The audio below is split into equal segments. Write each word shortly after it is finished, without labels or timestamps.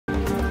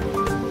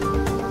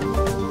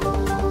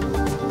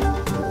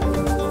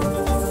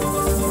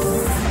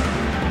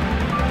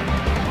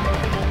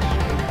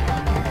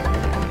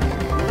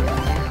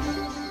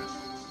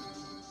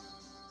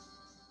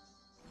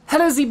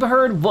Hello Zebra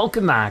Herd,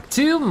 welcome back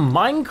to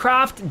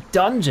Minecraft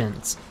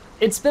Dungeons.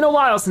 It's been a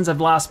while since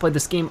I've last played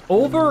this game,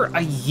 over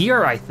a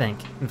year I think,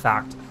 in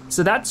fact.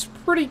 So that's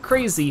pretty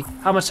crazy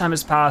how much time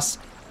has passed,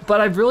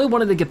 but I've really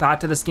wanted to get back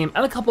to this game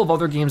and a couple of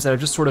other games that I've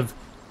just sort of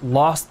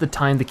lost the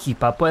time to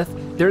keep up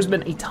with. There's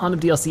been a ton of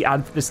DLC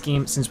added to this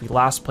game since we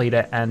last played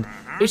it, and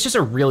it's just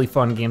a really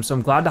fun game, so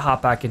I'm glad to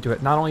hop back into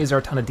it. Not only is there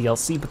a ton of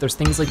DLC, but there's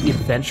things like the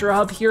Adventure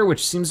Hub here,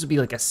 which seems to be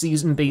like a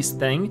season-based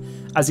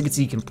thing. As you can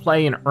see, you can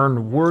play and earn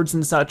rewards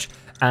and such,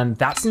 and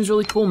that seems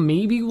really cool.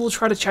 Maybe we'll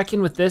try to check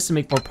in with this and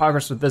make more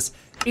progress with this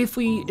if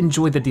we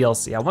enjoy the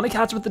DLC. I wanna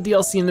catch up with the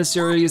DLC in this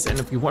series, and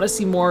if we wanna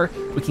see more,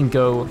 we can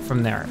go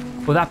from there.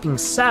 With that being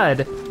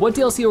said, what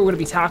DLC are we gonna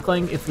be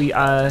tackling? If we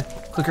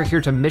click right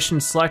here to mission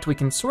select, we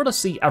can sort of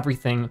see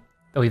everything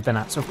that we've been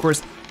at. So of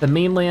course, the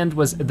mainland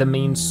was the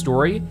main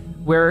story,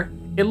 where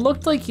it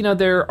looked like, you know,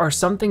 there are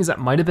some things that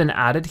might have been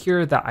added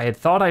here that I had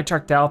thought I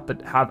checked out, but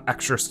have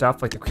extra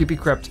stuff, like the Creepy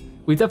Crypt.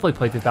 We definitely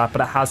played through that,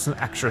 but it has some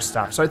extra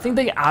stuff. So I think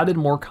they added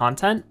more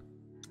content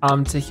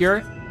to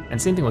here.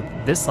 And same thing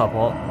with this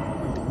level,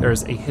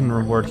 there's a hidden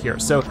reward here.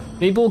 So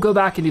maybe we'll go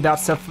back and do that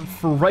stuff.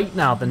 For right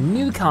now, the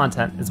new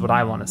content is what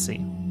I wanna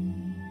see.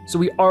 So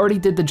we already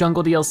did the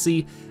Jungle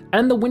DLC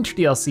and the Winter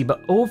DLC,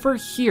 but over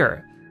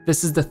here,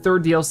 this is the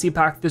third DLC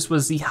pack. This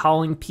was the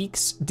Howling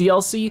Peaks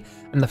DLC,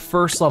 and the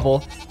first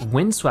level,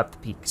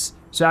 Windswept Peaks.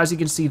 So as you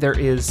can see, there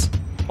is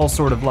all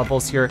sort of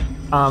levels here.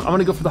 I'm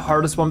gonna go for the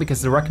hardest one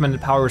because the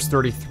recommended power is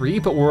 33,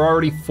 but we're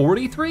already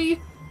 43?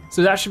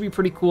 So that should be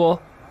pretty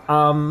cool.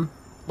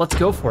 Let's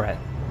go for it.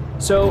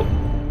 So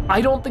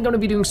I don't think I'm gonna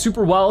be doing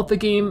super well at the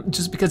game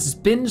just because it's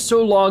been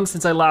so long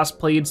since I last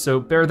played, so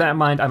bear that in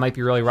mind, I might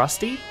be really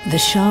rusty. The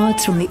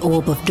shards from the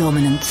Orb of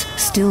Dominance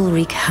still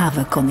wreak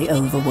havoc on the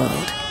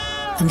overworld,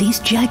 and these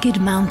jagged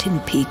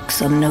mountain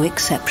peaks are no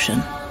exception.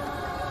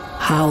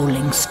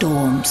 Howling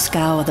storms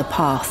scour the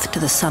path to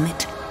the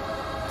summit,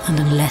 and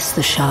unless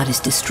the shard is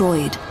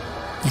destroyed,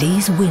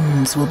 these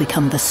winds will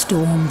become the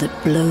storm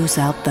that blows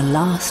out the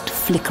last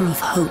flicker of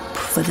hope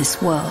for this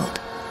world.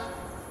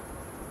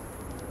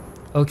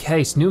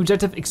 Okay, so new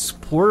objective,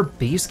 explore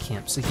base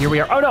camp. So here we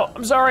are. Oh no,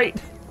 I'm sorry.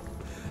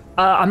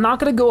 I'm not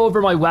gonna go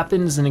over my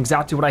weapons and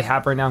exactly what I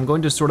have right now. I'm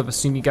going to sort of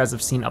assume you guys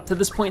have seen up to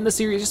this point in the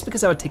series just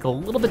because that would take a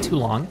little bit too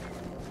long.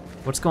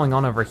 What's going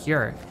on over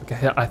here?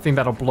 Okay, I think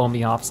that'll blow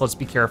me off, so let's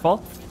be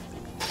careful.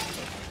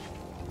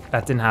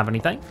 That didn't have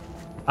anything.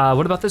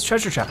 What about this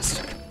treasure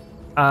chest?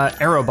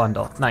 Arrow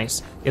bundle,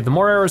 nice. Yeah, the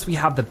more arrows we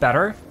have, the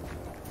better.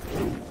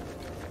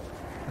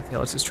 Okay,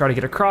 let's just try to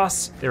get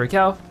across. There we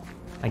go.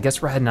 I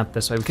guess we're heading up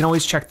this way. We can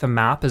always check the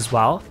map as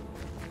well.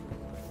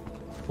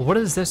 Well, what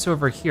is this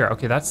over here?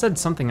 Okay, that said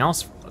something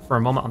else for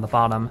a moment on the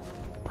bottom.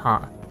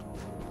 Huh.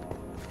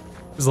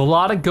 There's a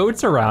lot of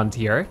goats around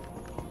here.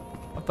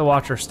 We'll have to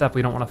watch our step.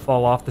 We don't want to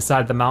fall off the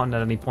side of the mountain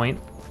at any point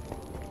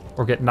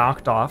or get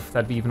knocked off.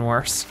 That'd be even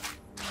worse.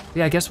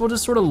 Yeah, I guess we'll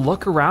just sort of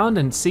look around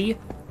and see.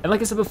 And like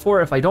I said before,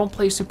 if I don't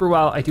play super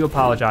well, I do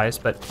apologize,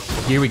 but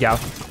here we go.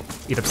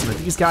 Beat up some of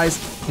these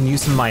guys, can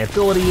use some of my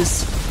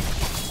abilities.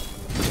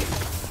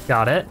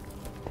 Got it.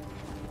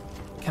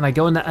 Can I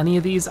go into any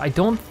of these? I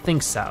don't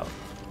think so.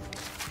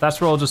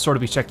 That's where I'll just sort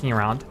of be checking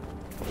around.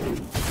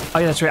 Oh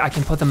yeah, that's right, I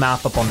can put the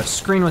map up on the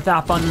screen with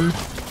that button.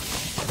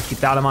 Keep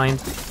that in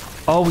mind.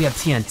 Oh, we have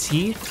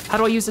TNT? How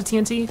do I use the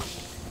TNT?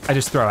 I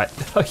just throw it.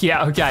 Oh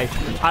yeah, okay,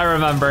 I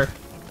remember.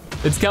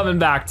 It's coming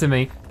back to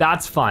me.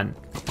 That's fun.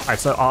 All right,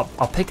 so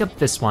I'll pick up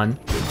this one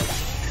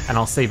and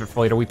I'll save it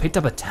for later. We picked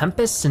up a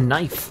Tempest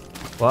knife.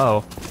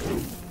 Whoa.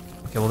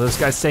 Okay, will those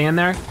guys stay in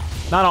there?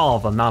 Not all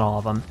of them, not all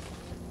of them.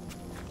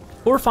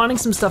 We're finding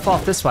some stuff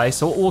off this way,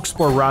 so we'll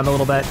explore around a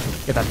little bit,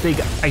 get that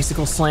big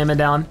icicle slamming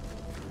down.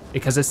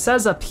 Because it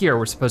says up here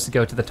we're supposed to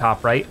go to the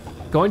top right.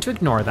 Going to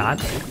ignore that.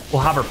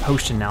 We'll have our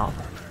potion now.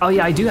 Oh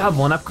yeah, I do have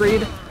one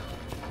upgrade.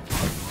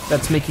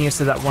 That's making it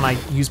so that when I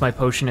use my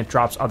potion, it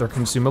drops other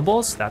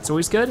consumables. That's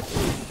always good.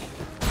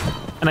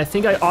 And I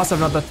think I also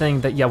have another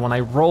thing that, yeah, when I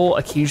roll,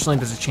 occasionally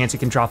there's a chance it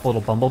can drop a little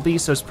bumblebee,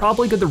 so it's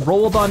probably good to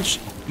roll a bunch,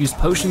 use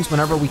potions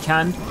whenever we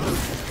can.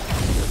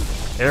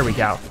 There we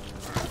go.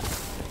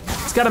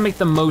 Just gotta make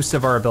the most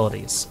of our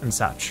abilities and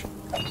such.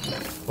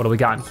 What do we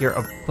got in here?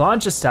 A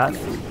bunch of stuff.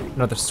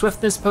 Another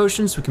swiftness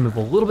potion so we can move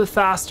a little bit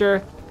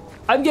faster.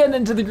 I'm getting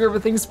into the groove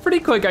of things pretty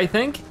quick, I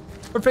think.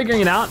 We're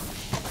figuring it out.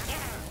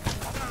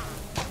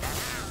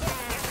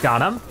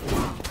 Got him.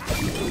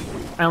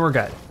 And we're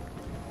good.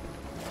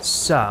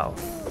 So,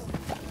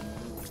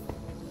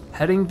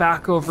 heading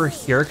back over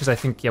here, because I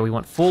think, yeah, we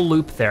went full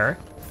loop there.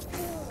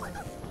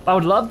 I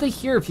would love to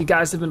hear if you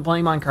guys have been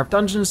playing Minecraft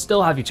Dungeons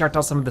still. Have you checked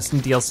out some of this new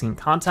DLC and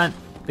content?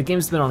 The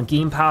game's been on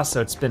Game Pass,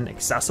 so it's been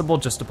accessible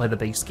just to play the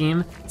base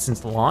game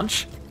since the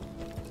launch.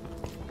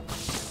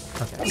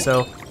 Okay,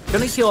 so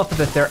gonna heal up a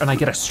bit there, and I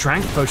get a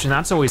strength potion.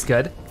 That's always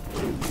good.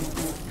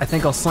 I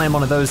think I'll slam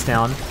one of those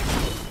down.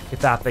 Get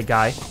that big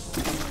guy.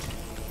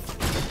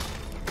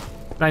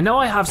 And I know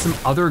I have some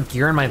other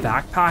gear in my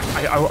backpack.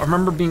 I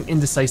remember being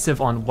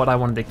indecisive on what I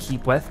wanted to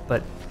keep with,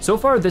 but so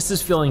far this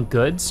is feeling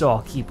good, so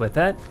I'll keep with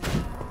it.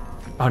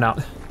 Oh no,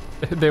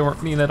 they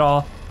weren't mean at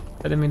all.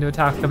 I didn't mean to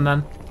attack them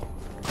then.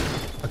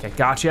 Okay,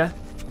 gotcha.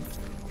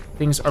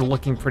 Things are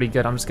looking pretty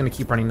good. I'm just gonna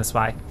keep running this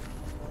way.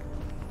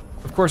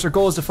 Of course, our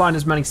goal is to find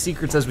as many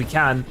secrets as we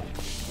can,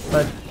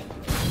 but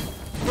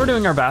we're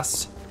doing our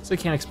best, so we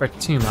can't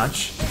expect too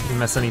much. If we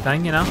miss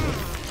anything, you know?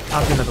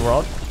 Not the end of the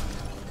world.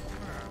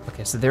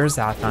 Okay, so there's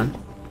that then.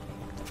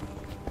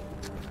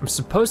 I'm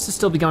supposed to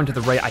still be going to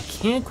the right. I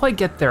can't quite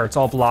get there, it's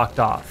all blocked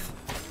off.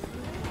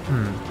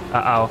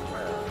 Uh-oh.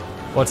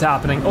 What's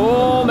happening?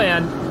 Oh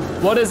man,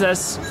 what is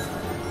this?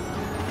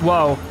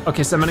 Whoa,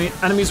 okay, so many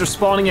enemies are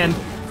spawning in.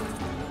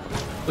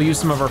 We'll use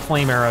some of our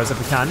flame arrows if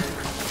we can.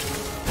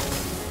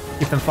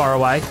 Keep them far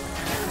away.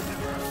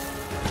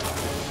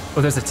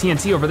 Oh, there's a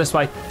TNT over this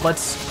way.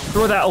 Let's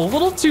throw that a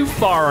little too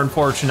far,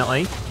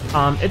 unfortunately.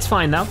 It's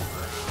fine though.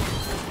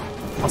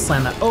 I'll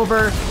slam that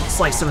over,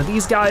 slice some of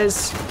these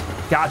guys.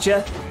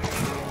 Gotcha.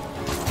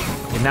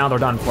 Okay, now they're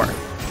done for.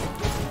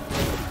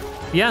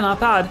 Yeah, not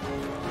bad.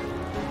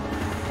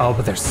 Oh,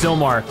 but there's still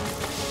more.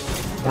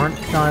 Weren't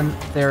done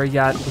there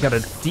yet. We got a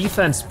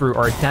defense brew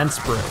or a dense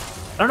brew.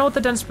 I don't know what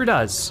the dense brew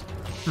does.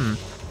 Can't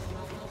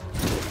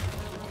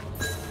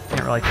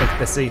really click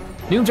this. See,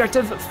 new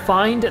objective,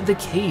 find the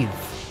cave.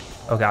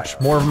 Oh gosh,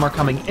 more of them are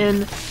coming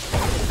in.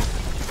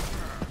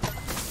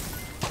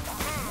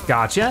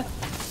 Gotcha.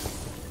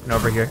 And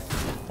over here,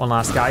 one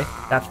last guy.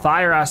 That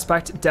fire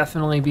aspect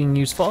definitely being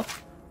useful.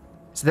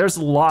 So there's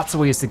lots of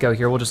ways to go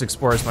here. We'll just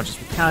explore as much as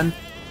we can.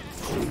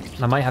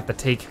 And I might have to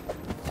take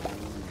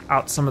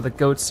out some of the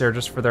goats there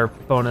just for their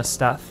bonus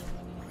stuff.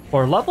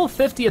 We're level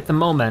 50 at the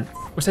moment,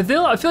 which I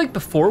feel like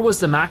before was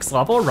the max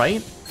level,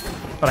 right?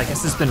 But I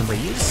guess it's been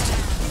raised.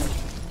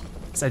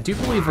 So I do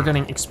believe we're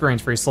getting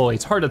experience very slowly.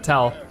 It's hard to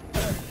tell.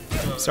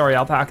 Sorry,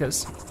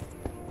 alpacas.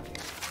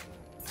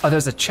 Oh,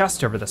 there's a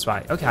chest over this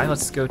way. Okay,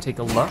 let's go take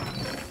a look.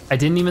 I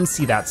didn't even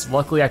see that, so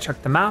luckily I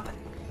checked the map.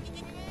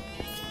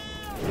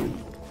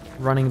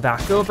 Running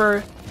back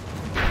over.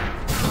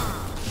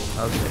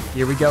 Okay,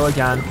 here we go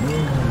again.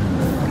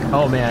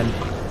 Oh man,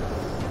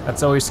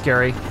 that's always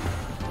scary.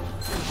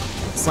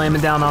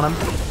 Slamming down on him.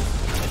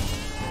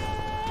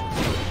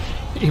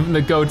 Even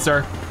the goats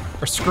are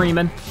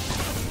screaming.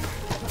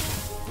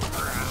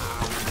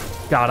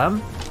 Got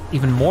him.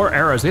 Even more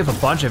arrows. We have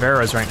a bunch of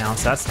arrows right now,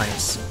 so that's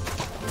nice.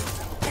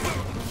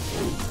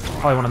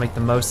 Probably want to make the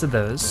most of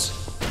those.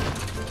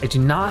 I do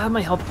not have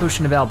my health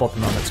potion available at the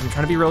moment, so I'm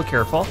trying to be real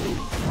careful.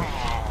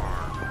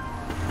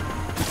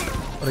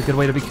 But a good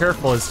way to be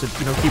careful is to,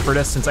 you know, keep our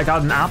distance. I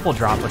got an apple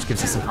drop, which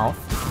gives us some health.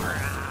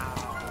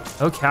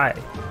 Okay.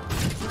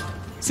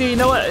 See, you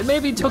know what? It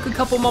maybe took a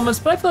couple moments,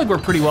 but I feel like we're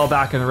pretty well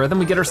back in the rhythm.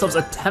 We get ourselves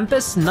a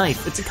Tempest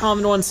Knife. It's a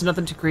common one, so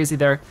nothing too crazy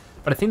there.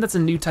 But I think that's a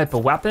new type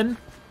of weapon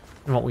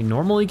than what we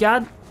normally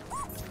get.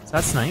 So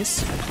that's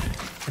nice.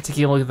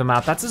 Taking a look at the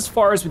map, that's as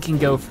far as we can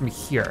go from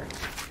here.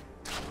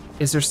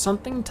 Is there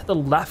something to the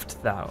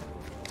left though?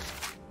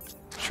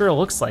 Sure, it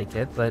looks like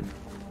it, but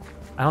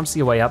I don't see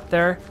a way up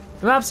there.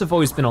 The maps have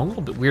always been a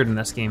little bit weird in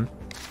this game,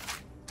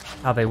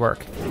 how they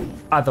work.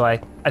 Either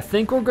way, I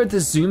think we're good to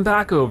zoom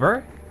back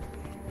over.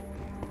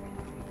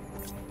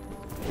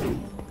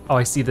 Oh,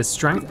 I see the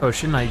strength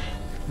potion I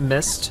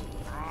missed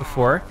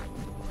before.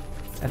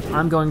 And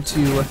I'm going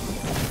to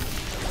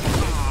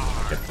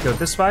go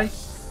this way.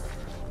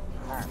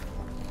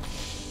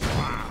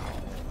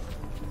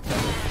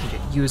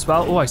 Get you as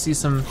well. Oh, I see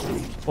some,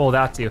 oh,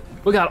 that too.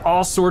 We got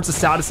all sorts of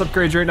status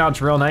upgrades right now,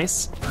 it's real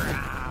nice.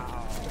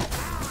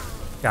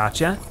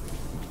 Gotcha.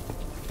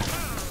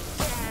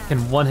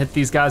 Can one-hit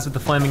these guys with the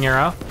flaming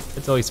arrow.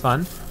 It's always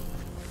fun.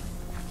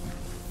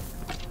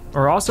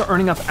 We're also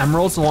earning up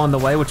emeralds along the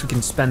way, which we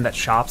can spend at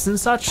shops and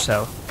such,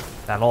 so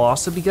that'll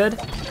also be good.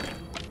 I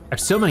have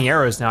so many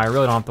arrows now, I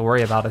really don't have to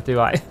worry about it, do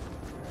I?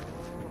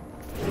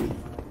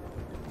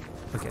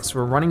 Okay, so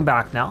we're running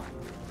back now.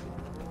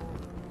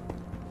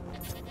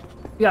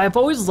 Yeah, I've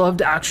always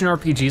loved action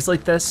RPGs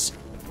like this,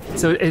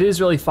 so it is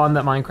really fun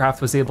that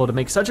Minecraft was able to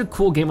make such a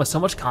cool game with so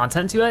much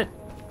content to it,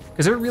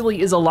 because there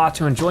really is a lot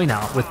to enjoy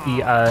now with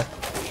the,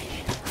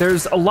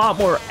 there's a lot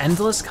more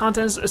endless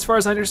content as far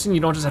as I understand.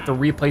 You don't just have to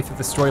replay through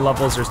the story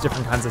levels, there's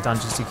different kinds of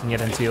dungeons you can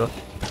get into,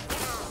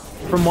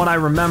 from what I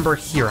remember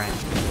hearing.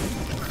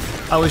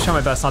 I always try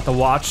my best not to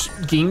watch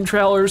game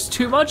trailers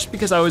too much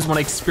because I always want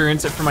to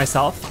experience it for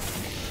myself.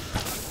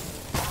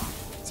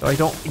 So I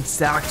don't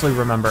exactly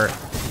remember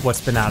what's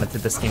been added to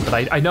this game,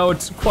 but I know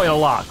it's quite a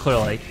lot,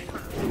 clearly.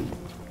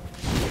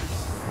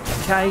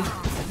 Okay.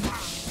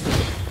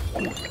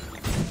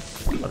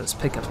 Let us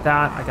pick up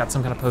that. I got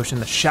some kind of potion,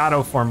 the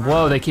shadow form.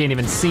 Whoa, they can't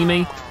even see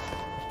me.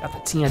 Got the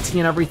TNT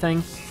and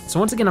everything. So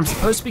once again, I'm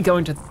supposed to be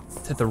going to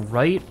the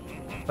right,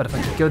 but if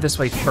I could go this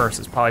way first,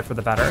 it's probably for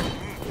the better.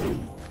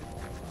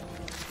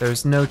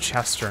 There's no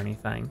chest or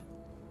anything.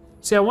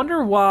 See, I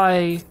wonder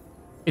why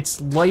it's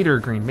lighter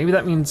green. Maybe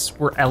that means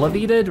we're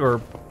elevated,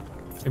 or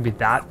maybe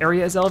that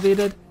area is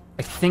elevated?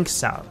 I think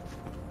so.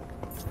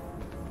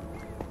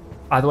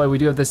 Either way, we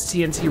do have this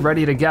TNT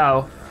ready to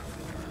go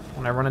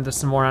when I run into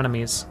some more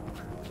enemies.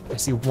 I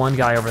see one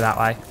guy over that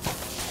way.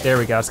 There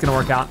we go, it's gonna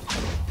work out.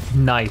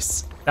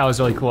 Nice, that was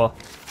really cool.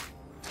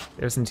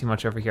 There isn't too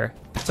much over here.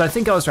 So I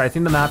think I was right. I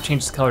think the map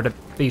changes color to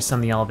based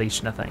on the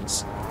elevation of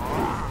things,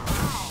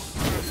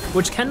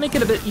 which can make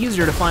it a bit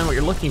easier to find what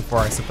you're looking for,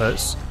 I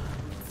suppose.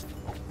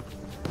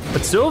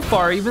 But so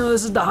far, even though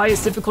this is the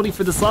highest difficulty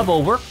for this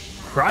level, we're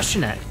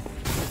crushing it.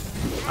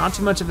 Not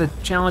too much of a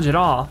challenge at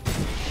all.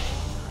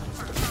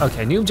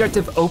 Okay, new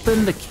objective,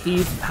 open the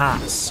cave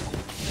pass.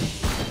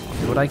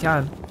 Do what I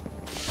can.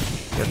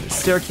 Go to the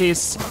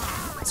staircase,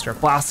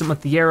 start blasting with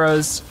the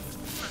arrows.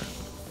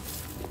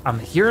 I'm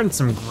hearing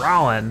some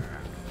growling.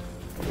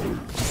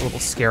 It's a little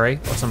scary.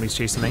 Oh, somebody's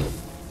chasing me.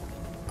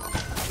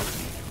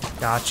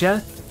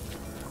 Gotcha.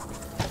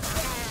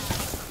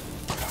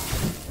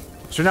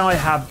 So now I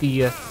have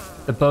the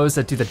bows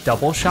that do the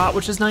double shot,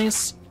 which is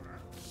nice.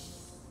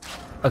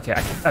 Okay,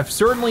 I've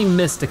certainly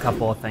missed a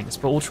couple of things,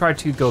 but we'll try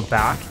to go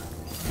back.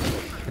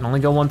 Can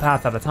only go one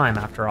path at a time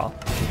after all.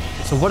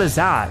 So what is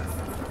that?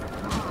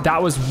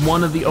 That was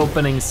one of the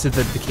openings to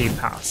the cave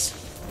pass.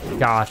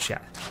 Gotcha.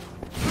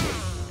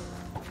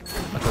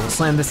 Okay, we'll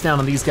slam this down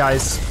on these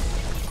guys.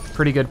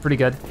 Pretty good, pretty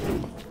good.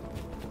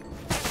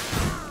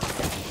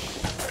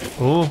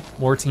 Oh,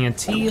 more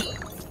TNT.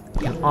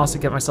 I can also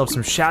get myself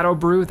some Shadow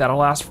Brew, that'll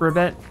last for a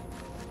bit.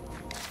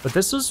 But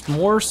this was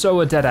more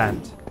so a dead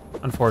end,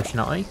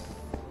 unfortunately.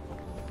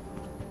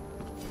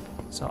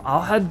 So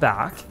I'll head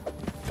back.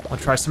 I'll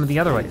try some of the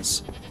other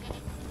ways.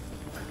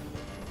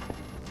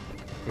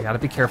 You gotta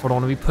be careful,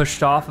 don't wanna be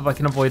pushed off if I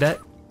can avoid it.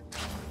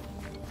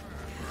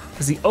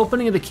 Because the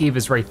opening of the cave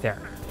is right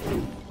there.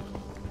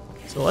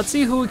 So let's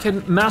see who we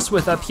can mess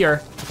with up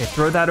here. Okay,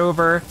 throw that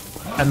over,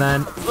 and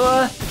then,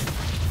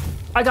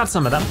 I got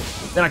some of them.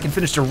 Then I can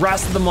finish the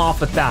rest of them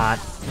off with that,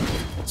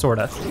 sort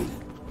of.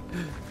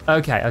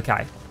 Okay,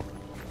 okay.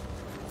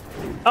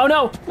 Oh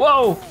no,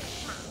 whoa!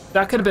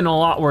 That could have been a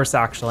lot worse,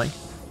 actually.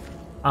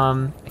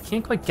 I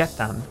can't quite get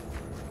them.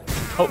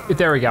 Oh,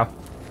 there we go.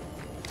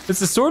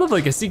 This is sort of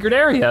like a secret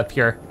area up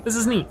here. This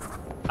is neat,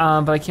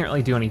 but I can't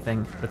really do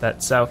anything with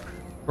it. So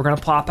we're gonna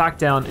plop back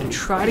down and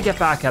try to get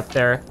back up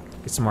there.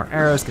 Get some more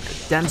arrows, get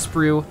the dense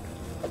brew.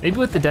 Maybe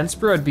with the dense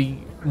brew, it'd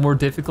be more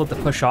difficult to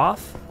push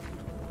off.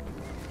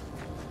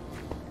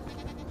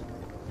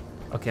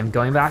 Okay, I'm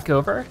going back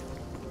over.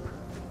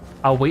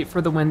 I'll wait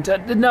for the wind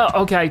to, no,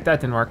 okay,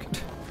 that didn't work.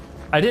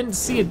 I didn't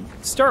see it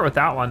start with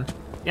that one.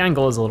 The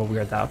angle is a little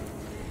weird though.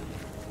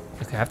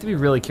 Okay, I have to be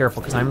really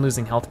careful because I'm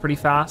losing health pretty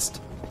fast.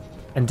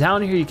 And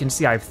down here you can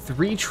see I have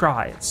 3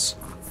 tries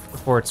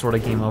before it's sort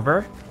of game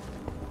over.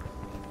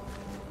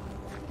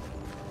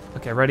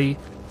 Okay, ready?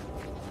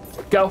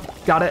 Go,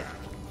 got it.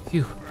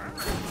 Phew.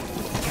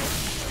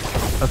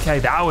 Okay,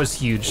 that was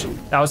huge.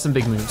 That was some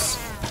big moves.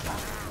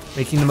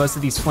 Making the most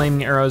of these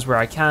flaming arrows where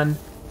I can.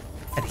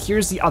 And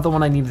here's the other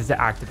one I needed to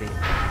activate.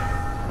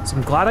 So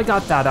I'm glad I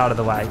got that out of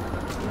the way.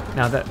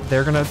 Now that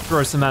they're gonna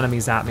throw some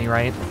enemies at me,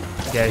 right?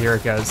 Yeah, here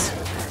it goes.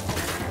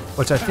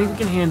 Which I think we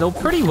can handle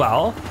pretty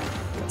well.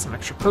 Got some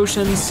extra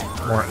potions,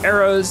 more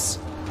arrows.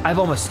 I have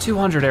almost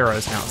 200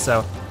 arrows now,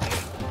 so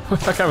I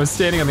looked like I was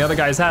standing on the other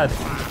guy's head.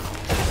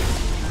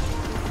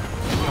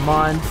 Come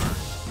on.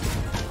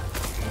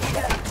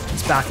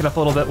 Let's back it up a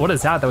little bit. What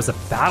is that? That was a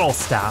battle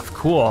staff,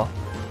 cool.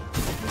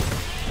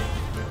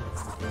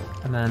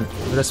 And then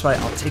this way,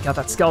 I'll take out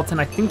that skeleton.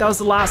 I think that was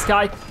the last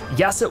guy.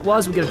 Yes, it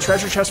was. We get a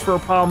treasure chest for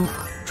our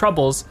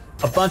troubles,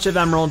 a bunch of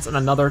emeralds, and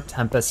another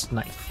Tempest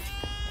knife.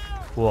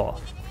 Cool.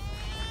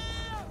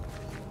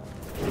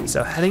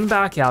 So heading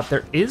back out,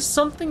 there is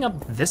something up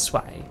this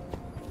way.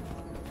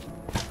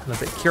 I'm a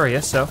bit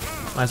curious, so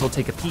might as well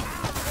take a peek.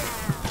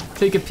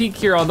 Take a peek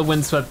here on the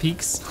Windswept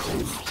Peaks.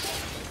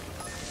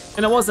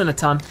 And it wasn't a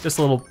ton, just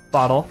a little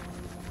bottle.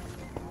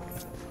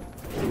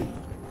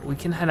 We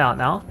can head out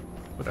now,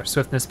 with our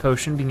swiftness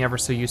potion being ever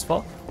so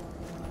useful.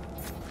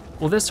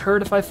 Will this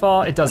hurt if I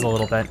fall? It does a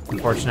little bit,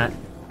 unfortunate.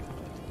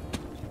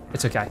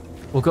 It's okay.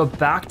 We'll go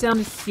back down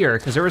here,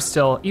 because there was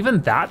still,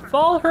 even that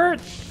fall hurt?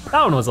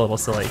 That one was a little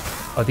silly.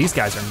 Oh, these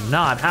guys are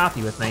not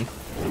happy with me.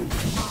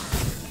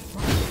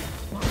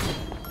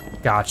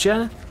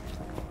 Gotcha.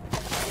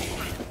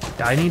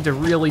 I need to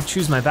really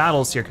choose my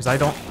battles here, because I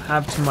don't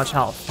have too much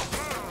health.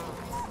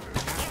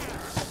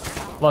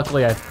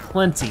 Luckily, I have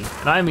plenty,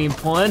 and I mean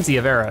plenty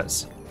of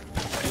arrows.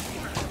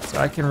 So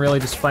I can really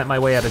just fight my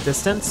way at a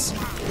distance.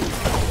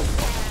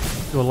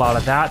 Do a lot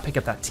of that, pick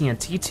up that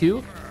TNT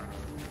too.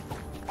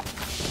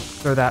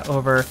 Throw that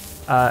over,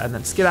 and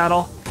then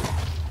skedaddle.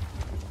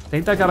 I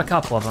think I got a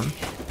couple of them.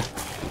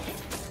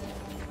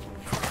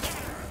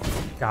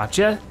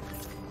 Gotcha.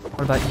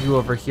 What about you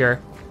over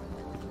here?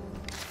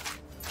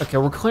 Okay,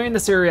 we're clearing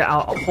this area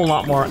out a whole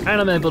lot more, and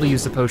I'm able to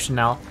use the potion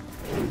now.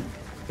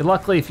 And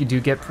luckily, if you do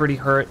get pretty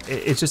hurt,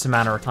 it's just a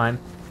matter of time.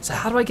 So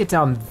how do I get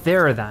down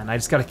there then? I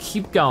just gotta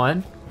keep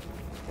going.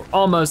 We're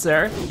almost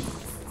there.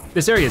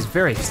 This area is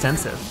very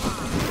extensive.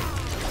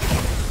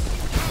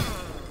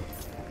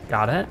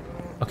 Got it.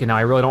 Okay, now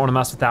I really don't wanna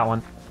mess with that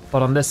one.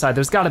 But on this side,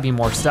 there's gotta be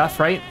more stuff,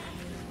 right?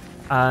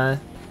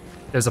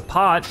 There's a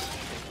pot.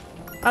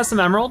 Has some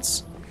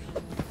emeralds.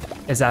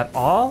 Is that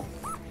all?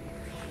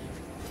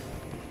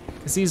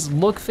 Because these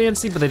look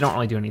fancy, but they don't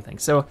really do anything.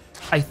 So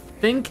I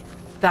think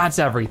That's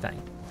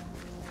everything.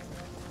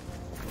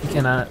 We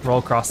can roll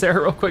across there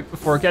real quick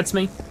before it gets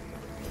me.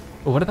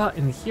 But what about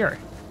in here?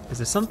 Is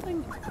there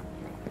something?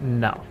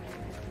 No.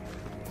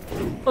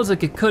 Looks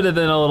like it could have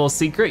been a little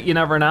secret, you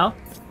never know.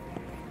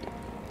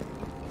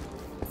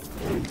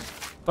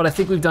 But I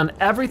think we've done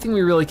everything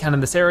we really can in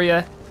this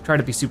area. Try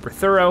to be super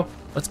thorough.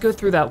 Let's go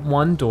through that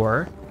one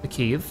door, the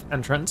cave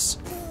entrance.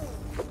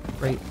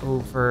 Right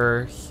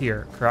over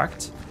here,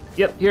 correct?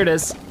 Yep, here it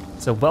is.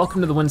 So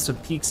welcome to the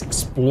Windswept Peaks,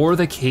 explore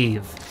the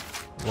cave.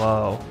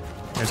 Whoa,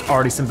 there's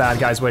already some bad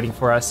guys waiting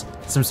for us.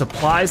 Some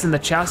supplies in the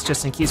chest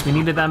just in case we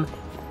needed them.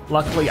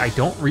 Luckily, I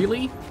don't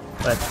really,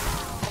 but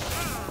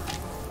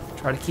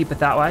try to keep it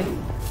that way.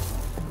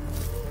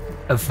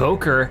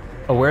 Evoker,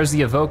 oh, where's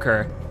the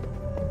evoker?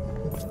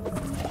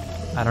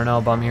 I don't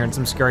know, but I'm hearing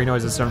some scary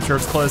noises, so I'm sure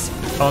it's close.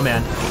 Oh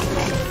man.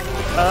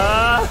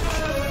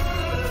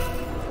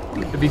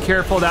 Be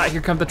careful of that,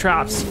 here come the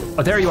traps.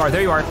 Oh, there you are,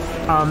 there you are.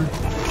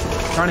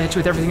 Trying to hit you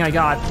with everything I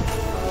got.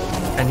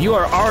 And you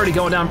are already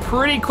going down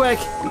pretty quick.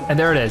 And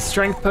there it is,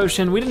 strength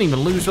potion. We didn't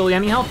even lose really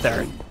any health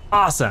there.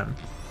 Awesome.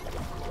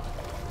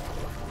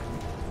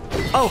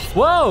 Oh,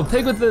 whoa,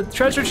 pig with the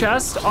treasure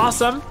chest,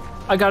 awesome.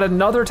 I got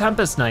another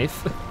Tempest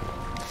knife.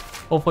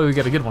 Hopefully we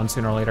get a good one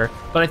sooner or later.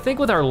 But I think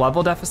with our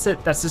level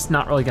deficit, that's just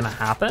not really gonna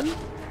happen,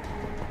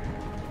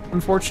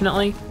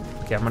 unfortunately.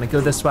 Okay, I'm gonna go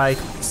this way,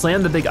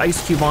 slam the big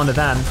ice cube onto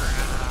them,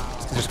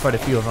 just 'cause there's quite a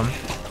few of them.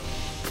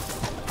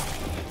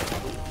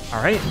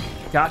 All right,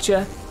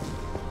 gotcha.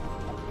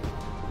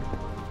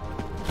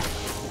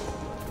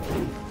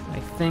 I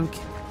think,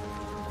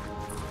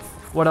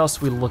 what else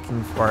are we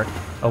looking for?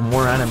 Oh,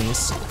 more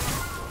enemies.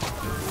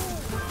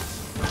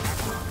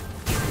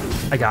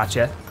 I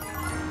gotcha.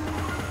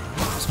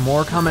 There's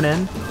more coming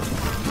in.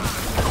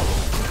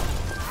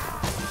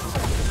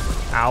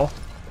 Ow,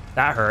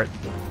 that hurt.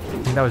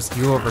 I think that was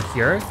you over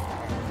here.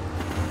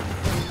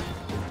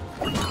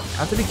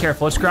 Have to be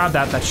careful, let's grab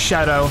that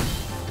shadow.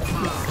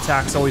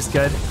 Attack's always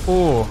good.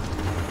 Ooh,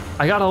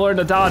 I gotta learn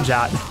to dodge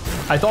that.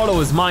 I thought it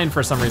was mine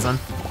for some reason.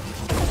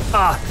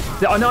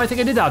 Oh no, I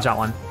think I did dodge that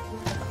one.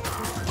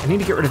 I need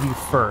to get rid of you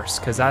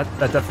first, because that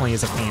definitely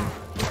is a pain.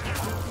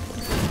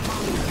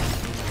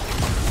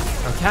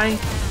 Okay,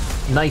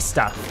 nice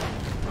stuff.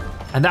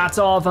 And that's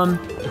all of them.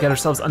 We got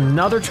ourselves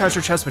another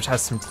treasure chest, which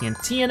has some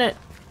TNT in it.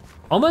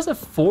 Almost a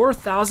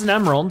 4,000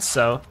 emeralds,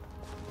 so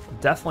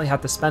definitely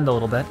have to spend a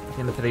little bit at the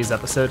end of today's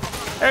episode.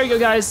 There you go,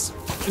 guys,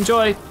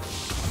 enjoy.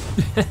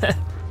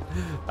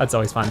 That's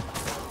always fun.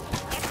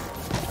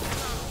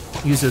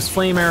 Use those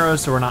flame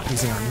arrows so we're not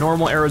using our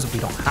normal arrows if we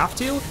don't have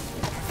to.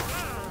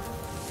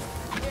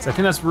 So I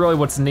think that's really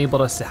what's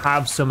enabled us to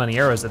have so many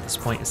arrows at this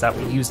point, is that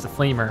we use the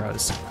flame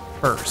arrows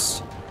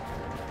first.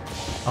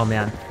 Oh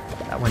man,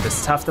 that wind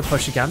is tough to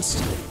push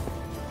against.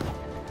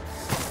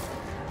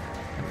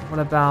 What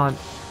about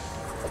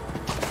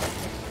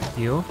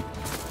you?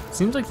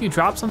 Seems like you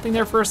dropped something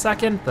there for a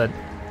second, but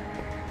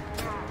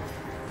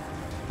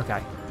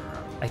okay.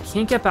 I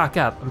can't get back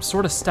up, I'm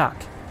sort of stuck.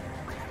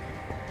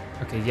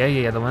 Okay,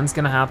 yeah, the wind's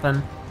gonna happen.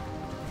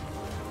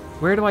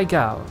 Where do I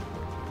go?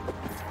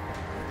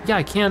 Yeah,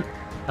 I can't,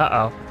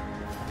 uh-oh.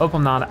 Hope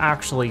I'm not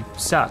actually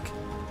stuck.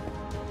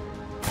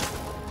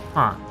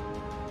 Huh,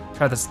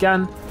 try this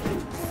again.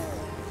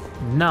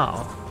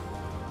 No.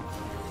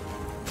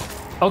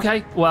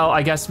 Okay, well,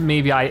 I guess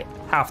maybe I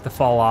have to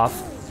fall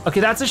off. Okay,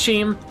 that's a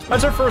shame.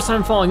 That's our first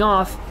time falling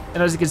off.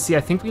 And as you can see,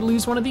 I think we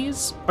lose one of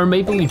these, or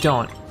maybe we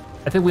don't.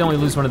 I think we only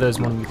lose one of those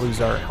when we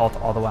lose our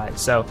health all the way.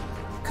 So,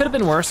 could have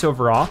been worse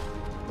overall.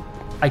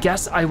 I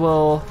guess I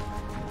will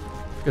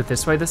go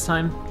this way this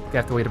time. We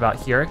have to wait about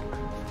here.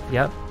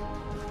 Yep.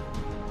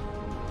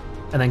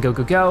 And then go,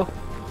 go, go.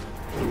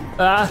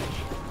 Ah,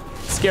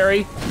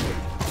 scary.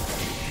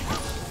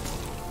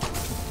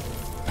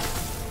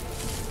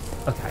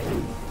 Okay.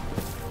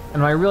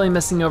 Am I really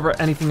missing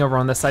anything over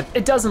on this side?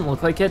 It doesn't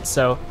look like it,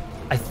 so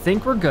I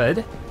think we're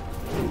good.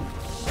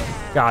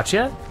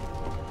 Gotcha.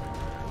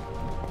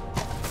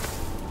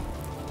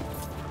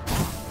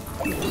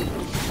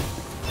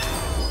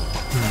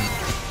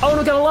 Oh,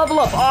 we got a level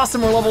up,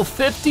 awesome, we're level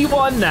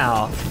 51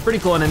 now. Pretty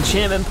cool, an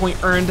enchantment point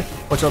earned,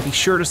 which I'll be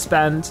sure to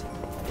spend.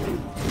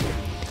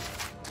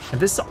 And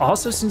this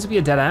also seems to be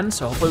a dead end,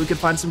 so hopefully we can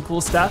find some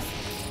cool stuff.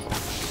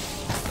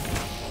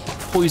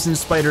 Poison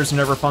spiders are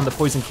never fun, the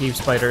poison cave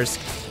spiders.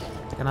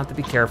 Gonna have to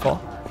be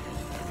careful.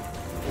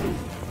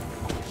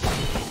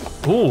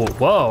 Ooh,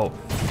 whoa.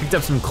 Picked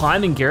up some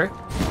climbing gear,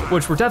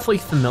 which we're definitely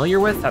familiar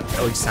with. That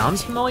at least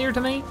sounds familiar to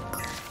me.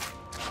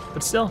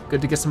 But still, good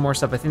to get some more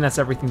stuff. I think that's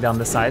everything down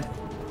this side.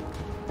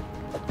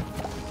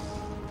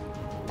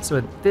 So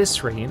at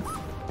this rate,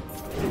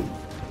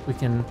 we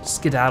can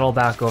skedaddle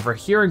back over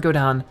here and go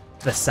down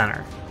the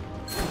center.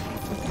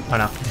 Oh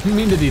no, didn't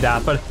mean to do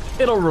that, but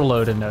it'll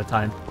reload in no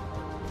time.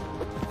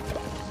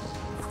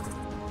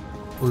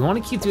 We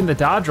want to keep doing the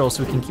dodge roll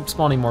so we can keep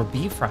spawning more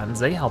bee friends.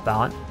 They help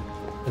out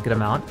a good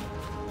amount,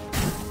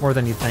 more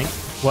than you'd think.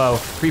 Whoa,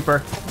 creeper,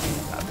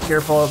 be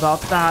careful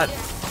about that.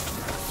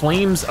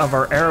 Flames of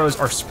our arrows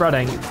are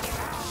spreading.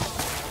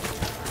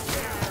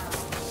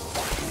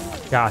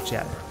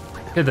 Gotcha.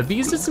 Okay, the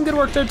bees did some good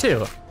work there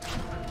too.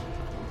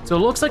 So it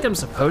looks like I'm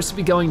supposed to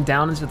be going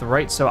down and to the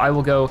right, so I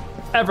will go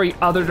every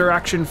other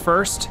direction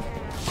first.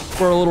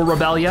 We're a little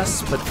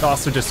rebellious, but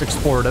also just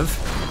explorative.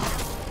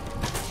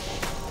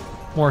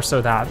 More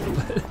so that.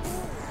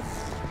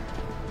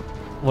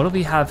 What do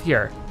we have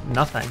here?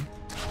 Nothing.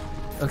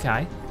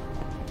 Okay.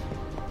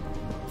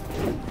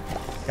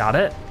 Got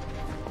it.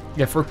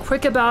 If we're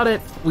quick about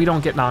it, we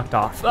don't get knocked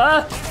off.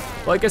 Ah!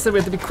 Like I said, we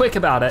have to be quick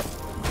about it.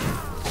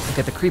 We'll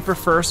get the creeper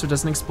first so it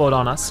doesn't explode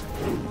on us.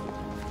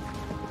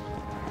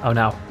 Oh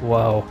no,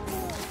 whoa.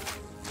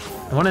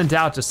 And when in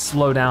doubt, just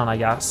slow down, I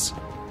guess.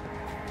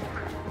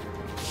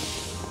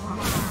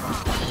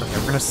 Okay,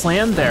 we're gonna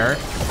slam there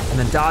and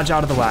then dodge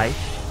out of the way.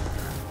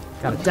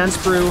 Got a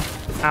dense brew.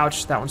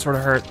 Ouch, that one sort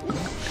of hurt.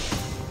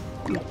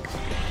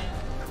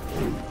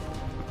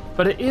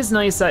 But it is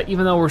nice that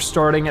even though we're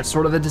starting at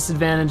sort of a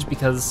disadvantage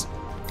because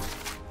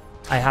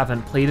I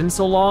haven't played in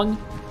so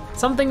long,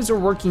 some things are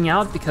working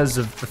out because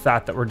of the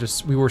fact that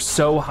we were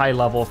so high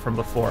level from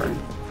before,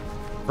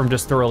 from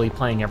just thoroughly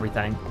playing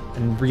everything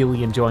and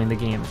really enjoying the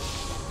game.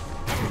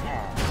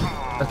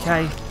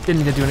 Okay, didn't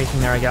need to do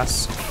anything there, I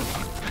guess.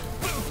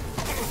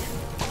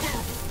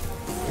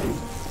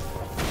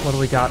 What do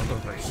we got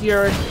over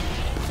here?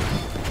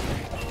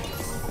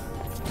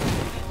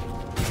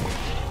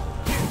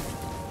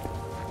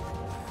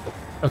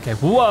 Okay,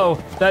 whoa,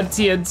 that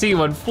TNT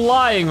went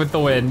flying with the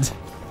wind.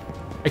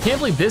 I can't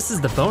believe this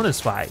is the bonus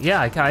fight.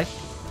 Yeah, okay.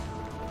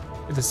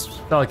 It just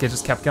felt like it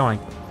just kept going.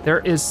 There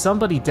is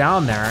somebody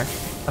down there,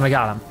 and I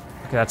got him.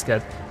 Okay, that's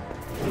good.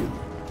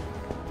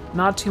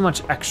 Not too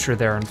much extra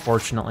there,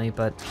 unfortunately,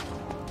 but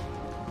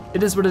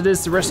it is what it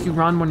is, the rescue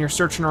run when you're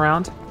searching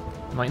around.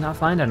 You might not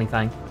find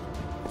anything.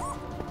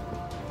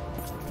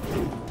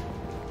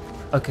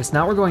 Okay, so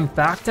now we're going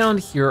back down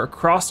here,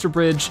 across the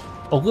bridge,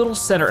 a little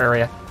center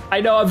area. I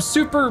know I'm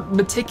super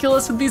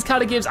meticulous with these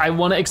kind of games. I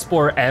want to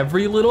explore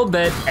every little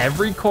bit,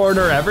 every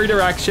corner, every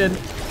direction.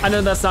 I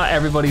know that's not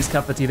everybody's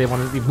cup of tea. They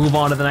want to move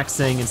on to the next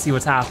thing and see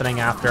what's happening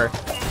after.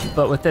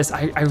 But with this,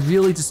 I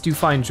really just do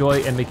find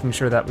joy in making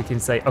sure that we can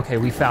say, okay,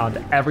 we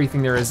found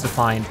everything there is to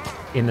find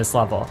in this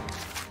level.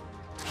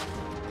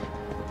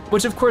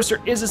 Which of course, there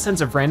is a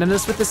sense of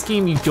randomness with this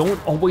game. You don't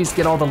always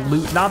get all the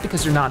loot, not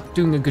because you're not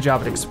doing a good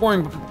job at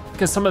exploring, but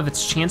because some of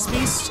it's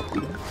chance-based.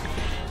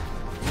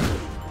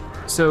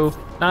 So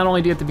not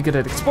only do you have to be good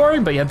at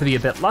exploring, but you have to be a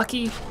bit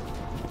lucky.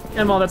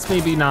 And while that's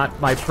maybe not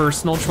my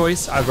personal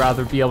choice, I'd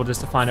rather be able just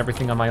to find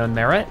everything on my own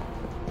merit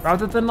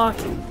rather than luck.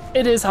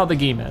 It is how the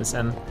game is,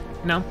 and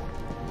you know,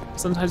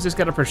 sometimes you just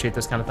gotta appreciate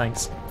those kind of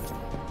things.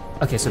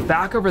 Okay, so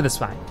back over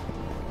this way.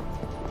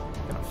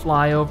 Gonna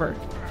fly over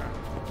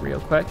real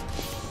quick.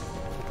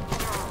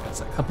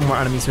 There's a couple more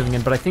enemies moving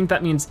in, but I think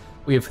that means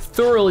we have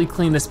thoroughly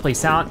cleaned this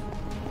place out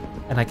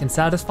and I can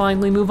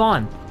satisfyingly move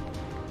on.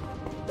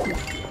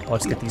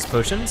 Let's get these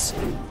potions.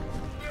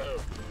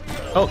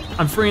 Oh,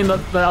 I'm freeing the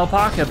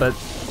alpaca, but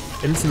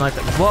it didn't seem like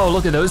that. Whoa,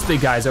 look at those big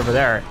guys over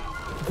there.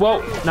 Whoa,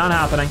 not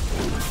happening.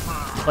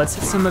 Let's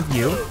hit some of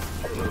you.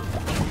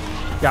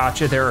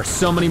 Gotcha, there are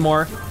so many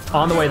more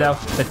on the way though.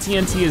 The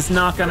TNT is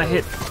not gonna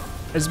hit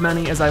as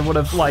many as I would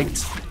have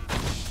liked.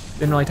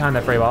 Didn't really time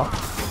that very well.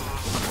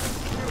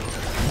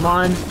 Come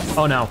on,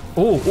 oh no.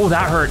 Oh,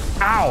 that hurt,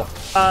 ow.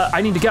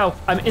 I need to go,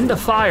 I'm in the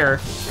fire.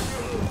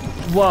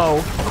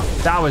 Whoa.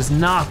 That was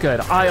not good.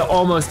 I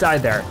almost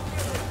died there.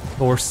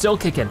 But we're still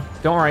kicking,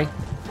 don't worry.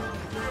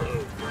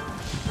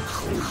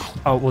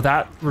 Oh, will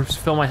that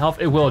refill my health?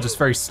 It will, just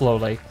very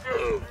slowly.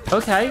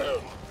 Okay,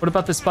 what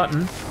about this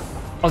button?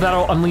 Oh,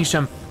 that'll unleash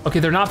him. Okay,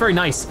 they're not very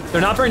nice.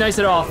 They're not very nice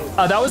at all.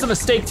 That was a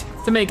mistake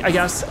to make, I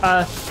guess.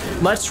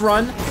 Let's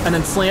run and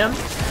then slam,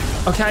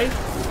 okay?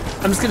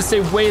 I'm just gonna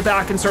stay way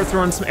back and start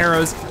throwing some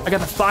arrows. I got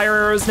the fire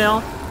arrows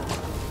now.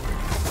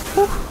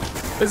 Whew,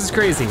 this is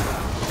crazy.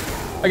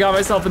 I got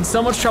myself in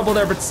so much trouble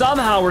there, but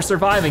somehow we're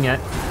surviving it.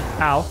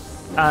 Ow.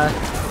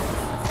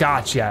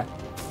 Gotcha.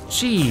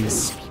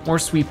 Jeez. More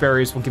sweet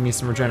berries will give me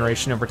some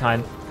regeneration over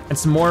time and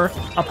some more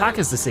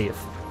alpacas to save.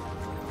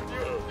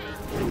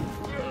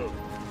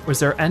 Was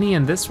there any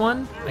in this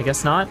one? I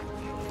guess not.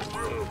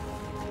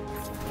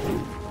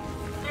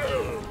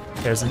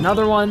 There's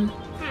another one.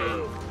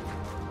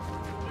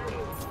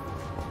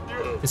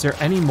 Is there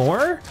any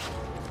more?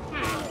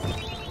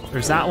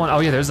 There's that one. Oh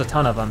yeah, there's a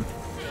ton of them.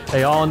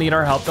 They all need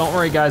our help. Don't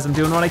worry guys, I'm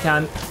doing what I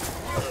can.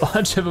 A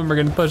bunch of them are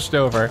getting pushed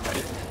over.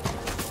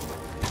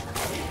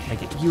 I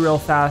get you real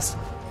fast.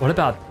 What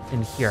about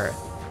in here?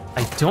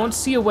 I don't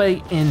see a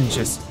way in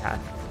just yet.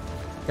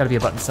 Gotta be a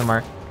button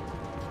somewhere.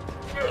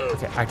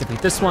 Okay, activate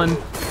this one.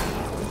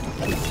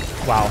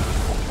 Wow.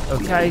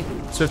 Okay,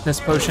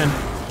 swiftness potion.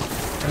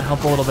 Gonna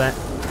help a little bit.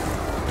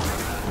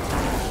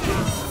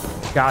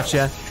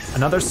 Gotcha.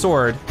 Another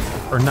sword,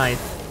 or knife.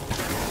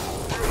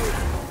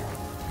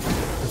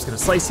 I'm just gonna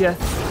slice you.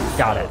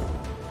 Got it.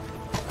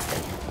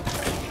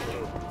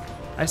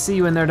 I see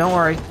you in there, don't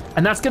worry.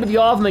 And that's gonna be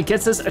all of them. It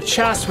gets us a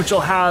chest, which will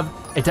have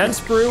a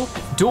dense brew,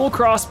 dual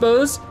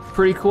crossbows,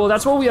 pretty cool.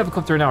 That's what we have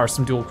equipped right now, are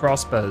some dual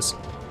crossbows.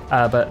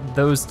 But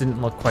those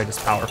didn't look quite as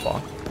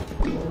powerful.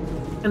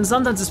 And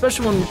sometimes,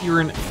 especially when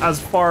you're in as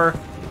far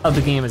of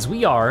the game as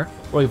we are,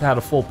 where we've had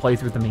a full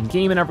playthrough of the main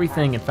game and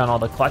everything and found all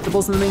the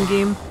collectibles in the main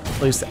game,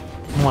 at least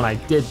when I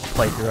did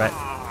play through it,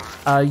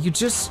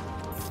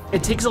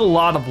 it takes a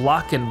lot of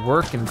luck and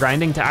work and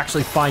grinding to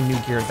actually find new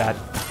gear that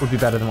would be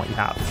better than what you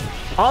have.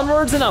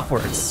 Onwards and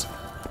upwards.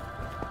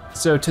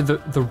 So to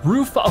the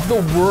roof of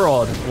the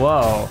world.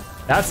 Whoa,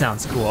 that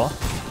sounds cool.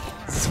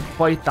 It's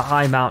quite the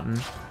high mountain.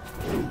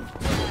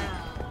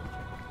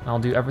 I'll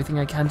do everything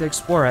I can to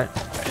explore it.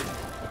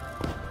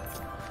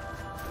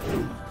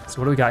 So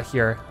what do we got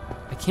here?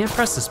 I can't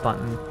press this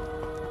button.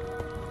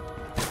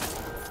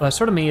 Well, that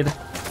sort of made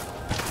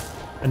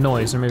a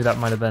noise, or maybe that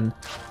might have been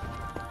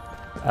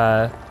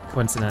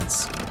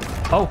coincidence.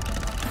 Oh,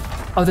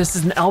 this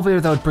is an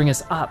elevator that would bring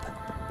us up.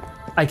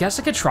 I guess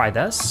I could try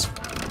this.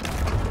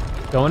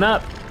 Going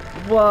up.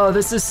 Whoa,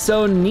 this is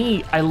so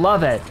neat. I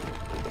love it.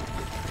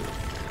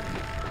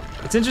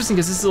 It's interesting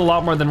because this is a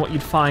lot more than what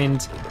you'd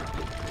find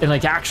in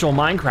like actual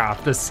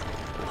Minecraft. This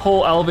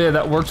whole elevator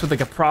that works with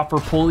like a proper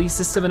pulley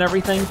system and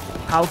everything.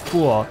 How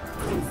cool.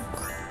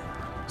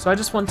 So I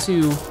just want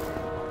to,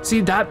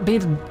 see that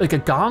made like a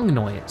gong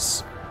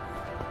noise.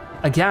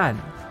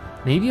 Again,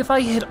 maybe if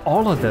I hit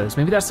all of those,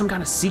 maybe that's some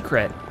kind of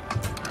secret.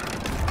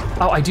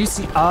 Oh, I do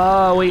see,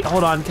 oh wait,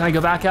 hold on, can I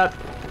go back up?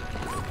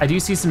 I do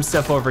see some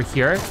stuff over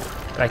here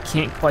that I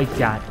can't quite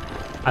get.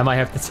 I might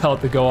have to tell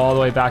it to go all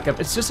the way back up.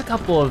 It's just a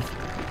couple of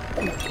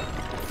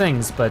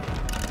things, but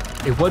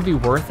it would be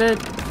worth it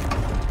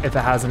if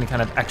it has any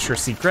kind of extra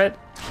secret.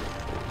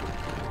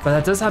 But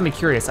that does have me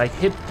curious. I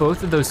hit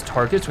both of those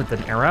targets with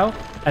an arrow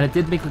and it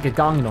did make like a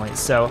gong noise.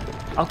 So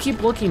I'll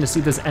keep looking to see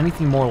if there's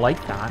anything more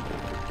like that.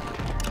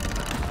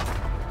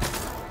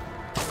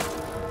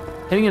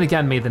 Hitting it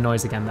again made the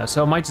noise again though,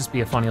 so it might just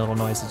be a funny little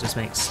noise it just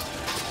makes.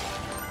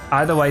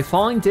 Either way,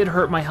 falling did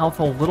hurt my health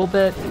a little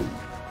bit.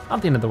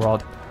 Not the end of the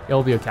world,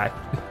 it'll be okay.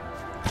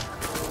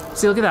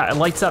 See, look at that, it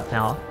lights up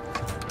now.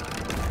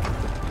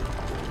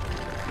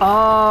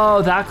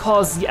 Oh, that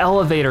caused the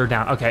elevator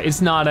down. Okay,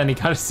 it's not any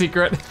kind of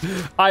secret.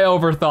 I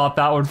overthought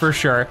that one for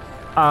sure.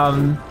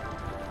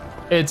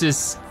 It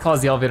just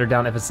caused the elevator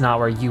down if it's not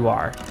where you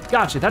are.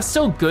 Gotcha, that's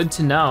still good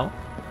to know.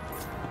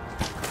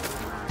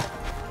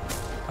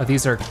 Oh,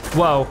 these are,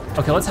 whoa.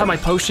 Okay, let's have my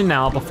potion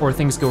now before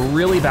things go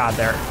really bad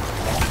there.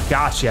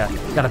 Gotcha,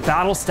 got a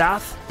battle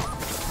staff.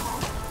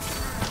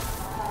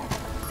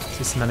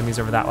 See some enemies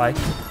over that way.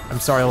 I'm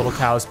sorry, little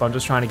cows, but I'm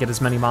just trying to get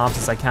as many mobs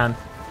as I can.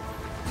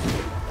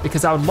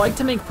 Because I would like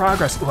to make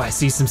progress. Oh, I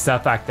see some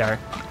stuff back there.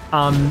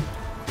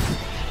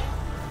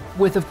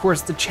 With, of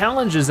course, the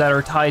challenges that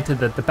are tied to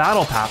the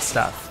battle pass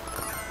stuff.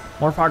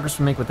 More progress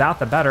we make with that,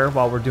 the better,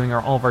 while we're doing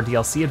all of our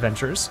DLC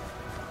adventures.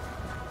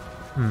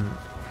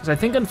 Because I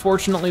think,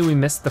 unfortunately, we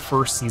missed the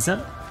first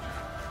season.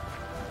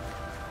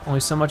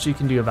 Only so much you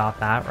can do about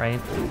that, right?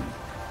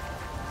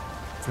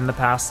 It's in the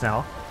past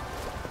now.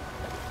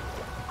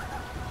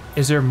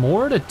 Is there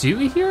more to do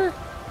here?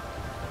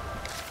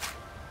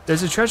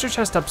 There's a treasure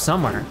chest up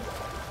somewhere.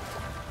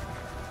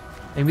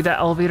 Maybe that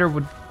elevator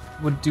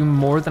would do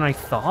more than I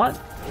thought?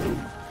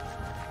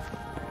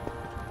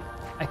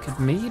 I could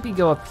maybe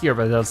go up here,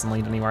 but it doesn't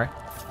lead anywhere.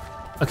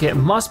 Okay, it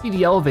must be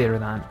the elevator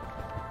then.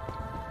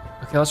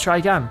 Okay, let's try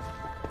again.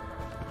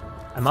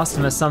 I must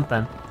have missed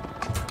something.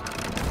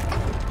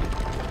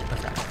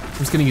 Okay, I'm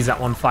just gonna use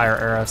that one fire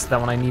arrow so that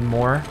when I need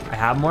more, I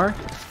have more.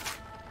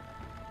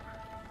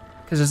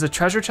 Because there's a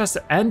treasure chest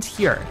to end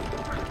here.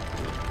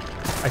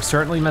 I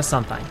certainly missed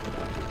something.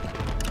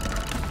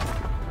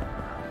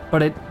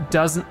 But it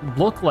doesn't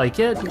look like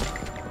it.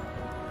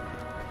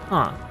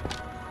 Huh.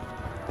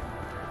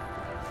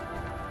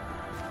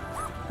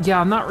 Yeah,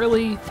 I'm not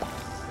really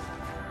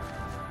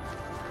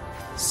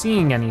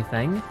seeing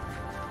anything.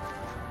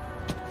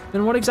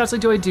 Then what exactly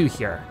do I do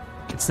here?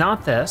 It's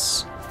not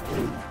this.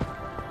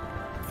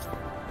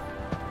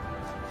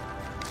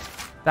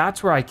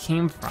 That's where I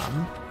came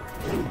from.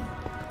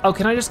 Oh,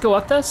 can I just go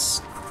up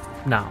this?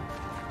 No.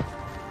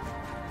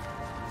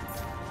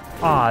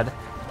 Odd.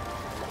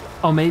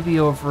 Oh, maybe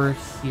over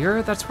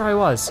here? That's where I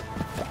was.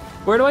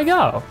 Where do I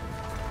go?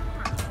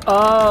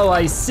 Oh,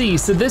 I see.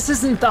 So this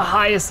isn't the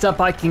highest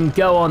up I can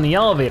go on the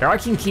elevator. I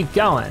can keep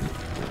going.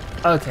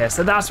 Okay,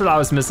 so that's what I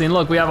was missing.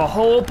 Look, we have a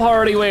whole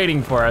party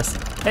waiting for us.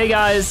 Hey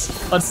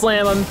guys, let's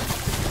slam them.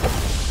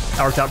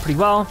 That worked out pretty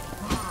well.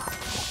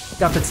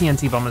 Got the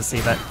TNT bomb to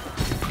save it.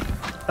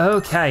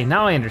 Okay,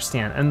 now I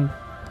understand. And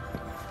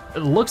it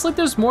looks like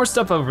there's more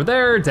stuff over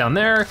there, down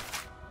there.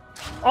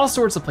 All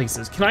sorts of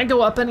places. Can I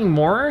go up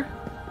anymore?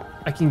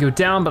 I can go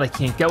down, but I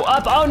can't go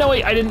up. Oh no,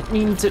 wait, I didn't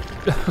mean to,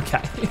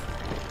 okay.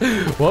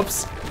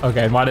 Whoops,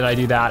 okay, why did I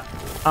do that?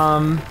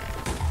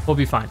 We'll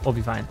be fine, we'll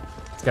be fine.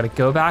 Just gotta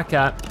go back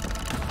up,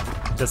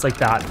 just like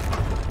that.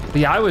 But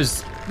yeah, I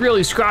was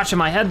really scratching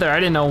my head there. I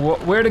didn't know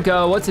where to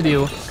go, what to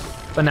do,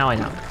 but now I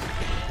know.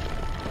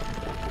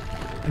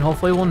 And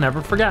hopefully we'll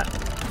never forget.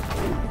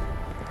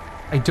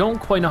 I don't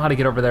quite know how to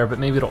get over there, but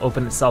maybe it'll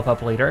open itself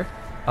up later.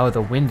 Oh,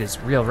 the wind is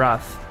real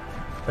rough.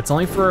 It's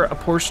only for a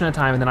portion of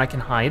time and then I can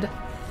hide.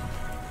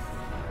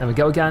 Then we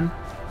go again.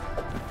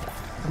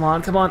 Come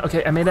on, come on.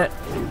 Okay, I made it.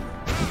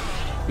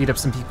 Beat up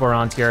some people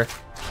around here,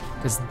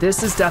 because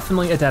this is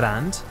definitely a dead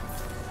end.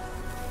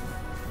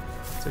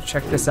 So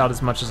check this out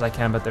as much as I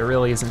can, but there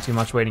really isn't too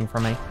much waiting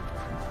for me.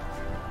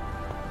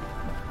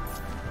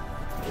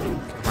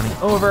 Okay, running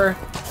over.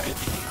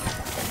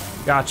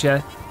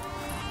 Gotcha.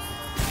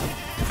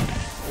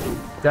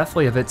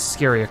 Definitely a bit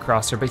scary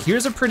across here, but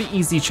here's a pretty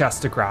easy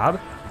chest to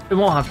grab. It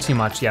won't have too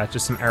much yet,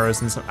 just some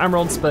arrows and some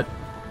emeralds, but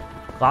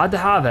glad to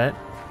have it.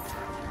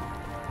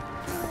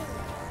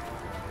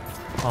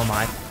 Oh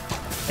my.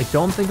 I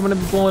don't think I'm gonna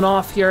be blowing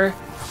off here.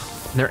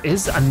 And there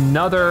is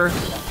another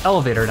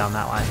elevator down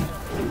that line.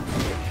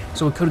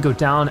 So we could go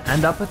down,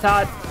 end up with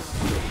that.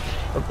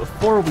 But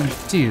before we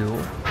do,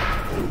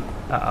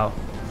 uh-oh.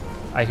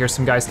 I hear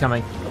some guys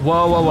coming.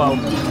 Whoa, whoa, whoa.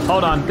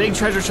 Hold on, big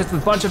treasure chest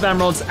with a bunch of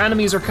emeralds.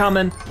 Enemies are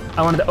coming.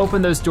 I wanted to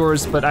open those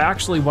doors, but I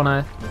actually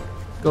wanna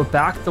go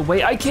back the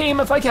way I came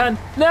if I can.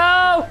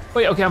 No!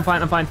 Wait, okay, I'm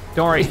fine.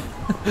 Don't worry.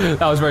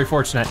 That was very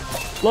fortunate.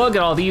 Look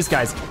at all these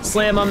guys.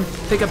 Slam them,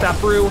 pick up that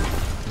brew,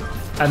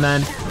 and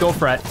then go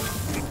for it.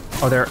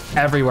 Oh, they're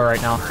everywhere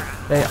right now.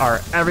 They are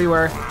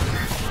everywhere,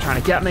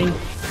 trying to get me.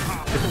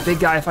 Get the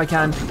big guy if I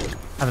can.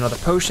 Have another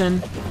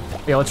potion.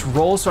 Okay, let's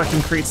roll so I can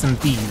create some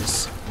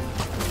bees.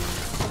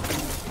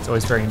 It's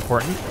always very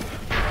important.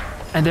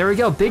 And there we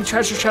go, big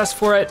treasure chest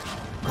for it.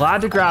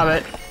 Glad to grab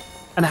it.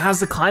 And it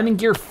has the climbing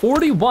gear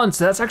 41,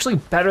 so that's actually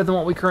better than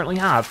what we currently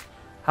have.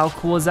 How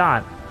cool is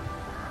that?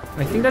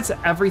 And I think that's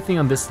everything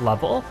on this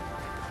level.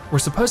 We're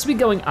supposed to be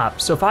going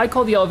up, so if I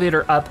call the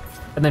elevator up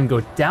and then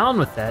go down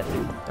with it,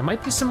 there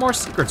might be some more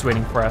secrets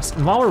waiting for us.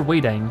 And while we're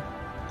waiting,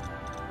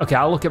 okay,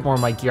 I'll look at more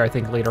of my gear, I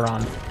think, later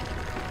on.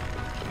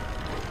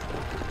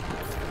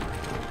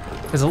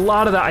 Because a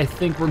lot of that, I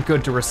think we're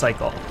good to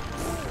recycle.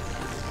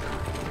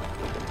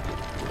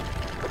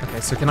 Okay,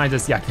 so can I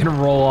just, yeah, can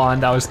roll on,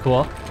 that was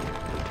cool.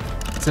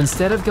 So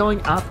instead of going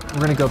up,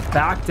 we're gonna go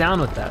back down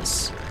with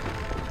this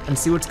and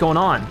see what's going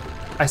on.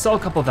 I saw a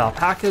couple of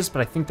alpacas,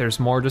 but I think there's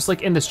more just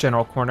like in this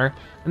general corner.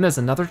 And there's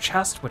another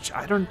chest, which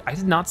I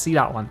did not see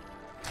that one.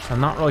 So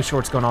I'm not really sure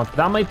what's going on.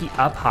 That might be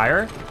up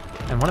higher.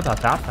 And what about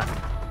that thing?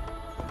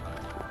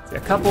 See,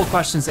 a couple of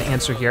questions to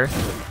answer here.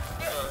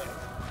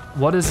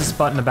 What is this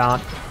button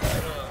about?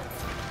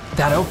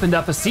 That opened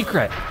up a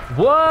secret.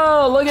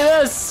 Whoa, look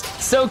at this.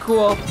 So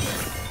cool.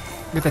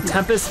 With the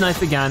Tempest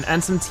knife again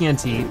and some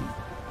TNT.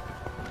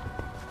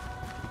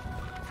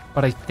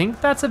 But I think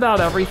that's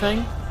about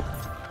everything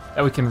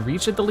that we can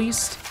reach at the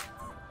least.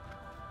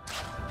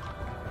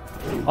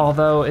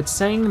 Although it's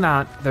saying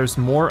that there's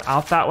more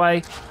out that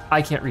way,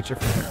 I can't reach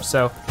it from here.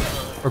 So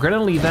we're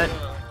gonna leave it,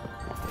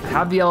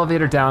 have the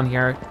elevator down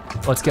here,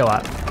 let's go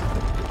up.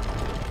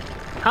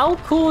 How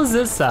cool is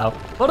this though?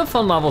 What a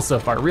fun level so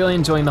far. Really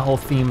enjoying the whole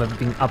theme of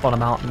being up on a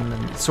mountain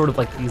and sort of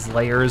like these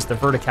layers, the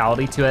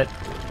verticality to it.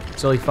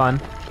 It's really fun.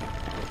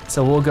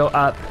 So we'll go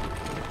up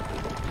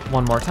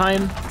one more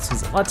time, as soon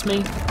as it lets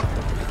me.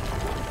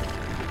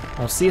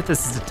 We'll see if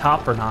this is the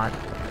top or not.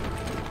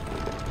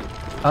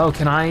 Oh,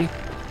 can I?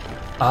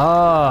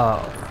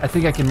 Oh, I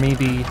think I can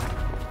maybe,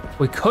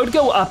 we could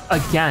go up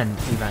again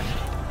even.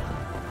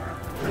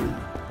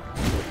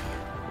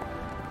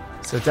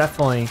 So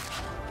definitely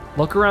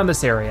look around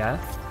this area,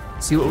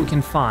 see what we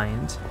can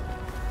find.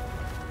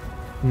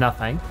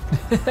 Nothing.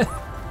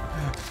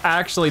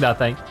 Actually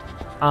nothing.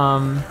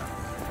 But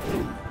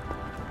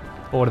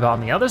what about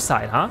on the other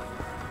side, huh?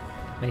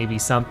 Maybe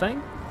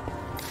something?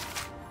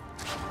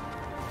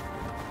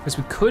 Because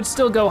we could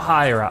still go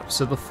higher up.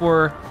 So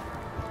before,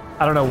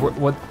 I don't know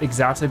what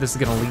exactly this is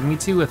gonna lead me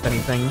to, if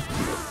anything,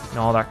 you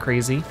know, all that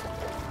crazy.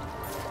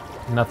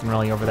 Nothing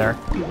really over there.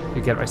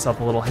 Could get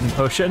myself a little hidden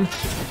potion.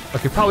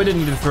 Okay, probably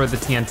didn't need to throw the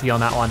TNT on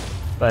that one,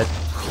 but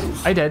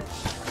I did.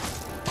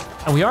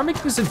 And we are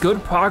making some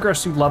good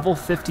progress to level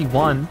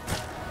 51.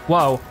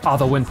 Whoa, oh,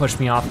 the wind pushed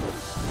me off.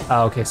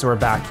 Oh, okay, so we're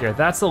back here.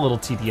 That's a little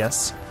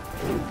tedious.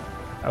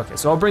 Okay,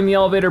 so I'll bring the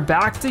elevator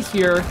back to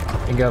here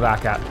and go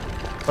back up.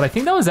 But I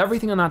think that was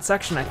everything on that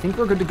section. I think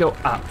we're good to go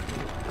up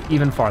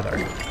even farther.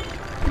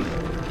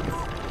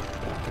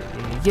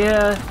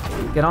 Yeah,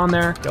 get on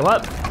there, go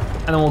up,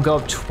 and then we'll go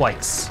up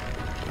twice.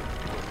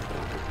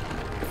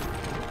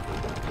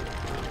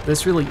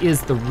 This really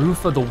is the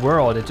roof of the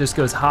world. It just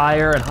goes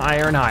higher and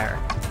higher and higher.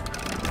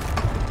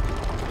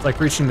 It's like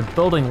reaching the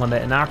building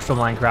limit in actual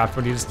Minecraft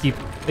when you just keep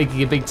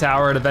making a big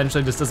tower and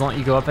eventually just doesn't let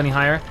you go up any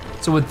higher.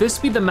 So would this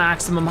be the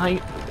maximum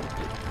height?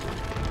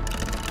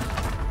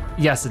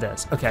 Yes, it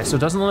is. Okay, so it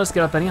doesn't let us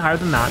get up any higher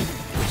than that,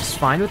 which is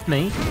fine with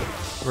me.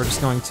 We're just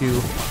going to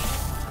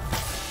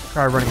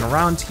try running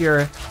around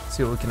here,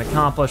 see what we can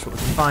accomplish, what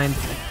we can find.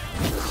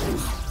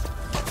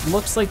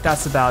 Looks like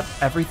that's about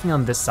everything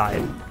on this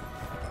side.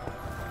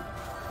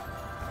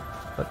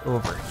 But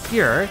over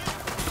here,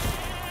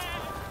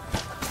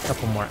 a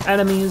couple more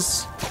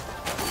enemies.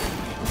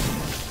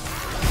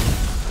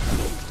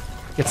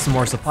 Get some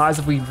more supplies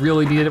if we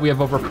really need it. We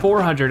have over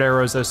 400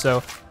 arrows though,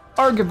 so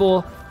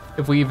arguable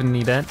if we even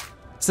need it.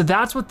 So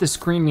that's what the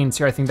screen means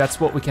here. I think that's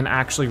what we can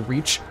actually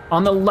reach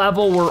on the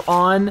level we're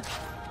on.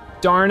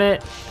 Darn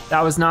it,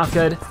 that was not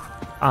good.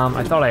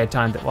 I thought I had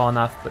timed it well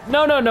enough, but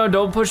no,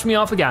 don't push me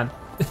off again.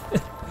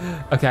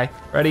 Okay,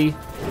 ready,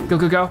 go,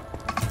 go, go.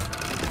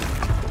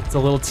 It's a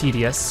little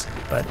tedious,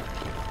 but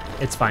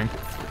it's fine.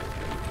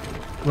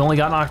 We only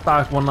got knocked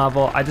back one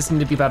level. I just need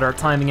to be better at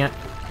timing it.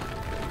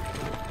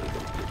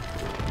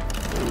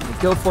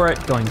 Go for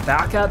it, going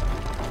back up.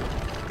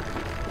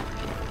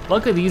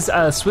 Luckily these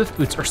swift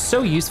boots are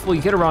so useful.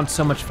 You get around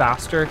so much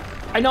faster.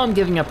 I know I'm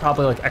giving up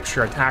probably like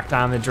extra attack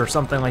damage or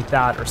something like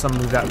that, or some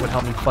move that would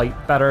help me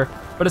fight better,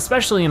 but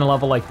especially in a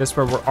level like this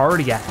where we're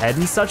already ahead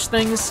in such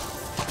things,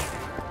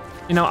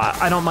 you know,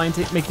 I don't mind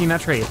making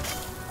that trade.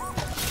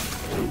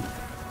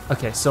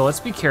 Okay, so let's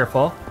be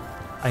careful.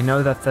 I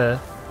know that the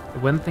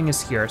wind thing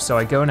is here, so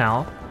I go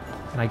now,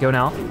 and I go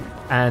now,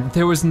 and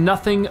there was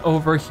nothing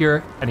over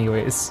here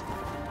anyways.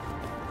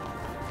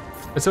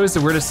 It's always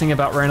the weirdest thing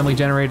about randomly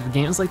generated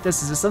games like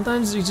this is that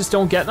sometimes you just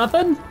don't get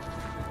nothing.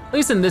 At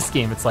least in this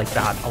game, it's like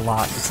that a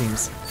lot, it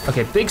seems.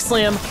 Okay, big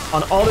slam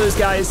on all those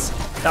guys.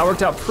 That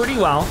worked out pretty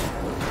well.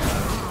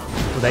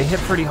 Well, they hit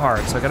pretty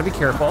hard, so I gotta be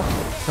careful.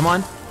 Come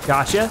on,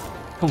 gotcha.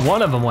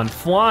 One of them went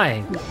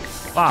flying.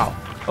 Wow,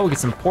 oh, we get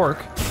some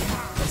pork.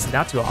 Don't see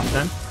that too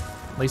often,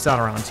 at least not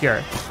around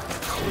here.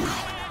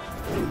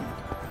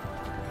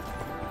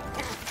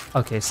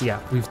 Okay, so yeah,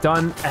 we've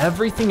done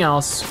everything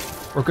else.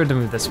 We're good to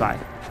move this way.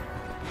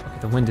 Okay,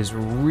 the wind is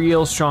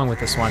real strong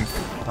with this one.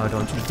 Oh,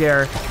 don't you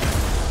dare.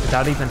 Did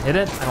that even hit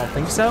it? I don't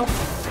think so.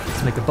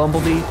 Let's make a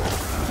bumblebee.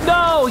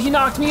 No, he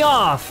knocked me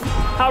off.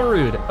 How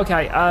rude.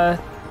 Okay, gotta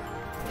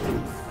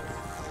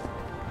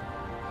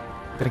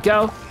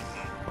go.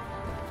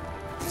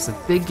 There's a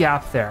big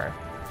gap there.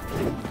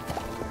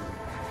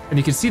 And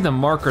you can see the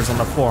markers on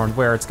the floor and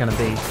where it's gonna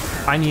be.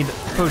 I need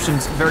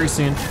potions very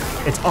soon.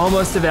 It's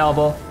almost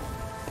available.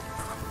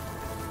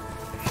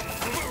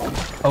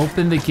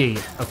 Open the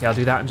gate. Okay, I'll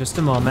do that in just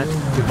a moment.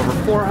 We have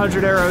over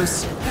 400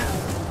 arrows.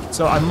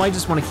 So I might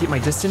just want to keep my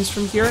distance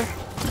from here.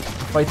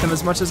 Fight them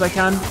as much as I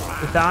can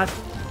with that.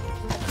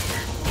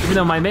 Even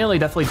though my melee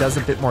definitely does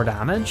a bit more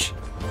damage.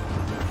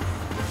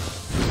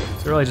 So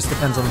it really just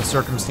depends on the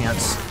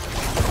circumstance.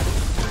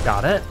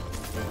 Got it.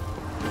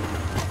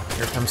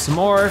 Here comes some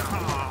more.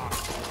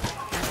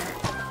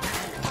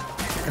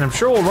 And I'm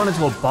sure we'll run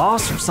into a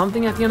boss or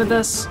something at the end of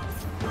this.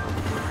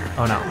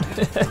 Oh no.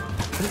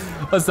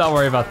 Let's not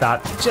worry about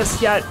that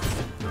just yet.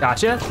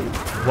 Gotcha.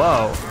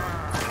 Whoa.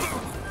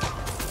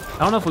 I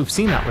don't know if we've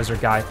seen that wizard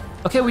guy.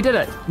 Okay, we did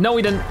it. No,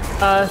 we didn't.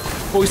 Well,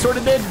 we sort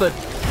of did, but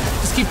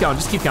just keep going,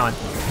 just keep going.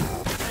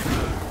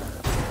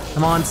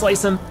 Come on,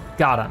 slice him.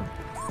 Got him.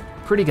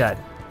 Pretty good.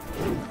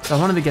 So I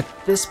wanted to get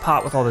this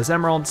pot with all those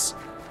emeralds,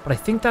 but I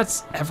think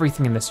that's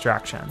everything in this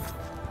direction.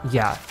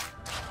 Yeah.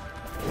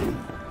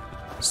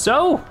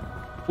 So,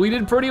 we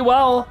did pretty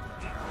well.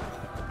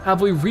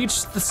 Have we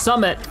reached the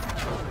summit?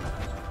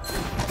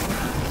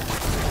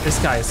 This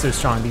guy is so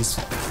strong. These,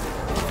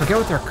 I forget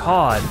what they're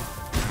called,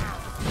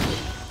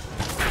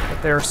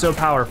 but they're so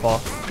powerful.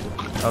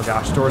 Oh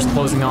gosh, door's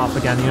closing off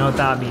again. You know what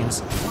that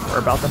means. We're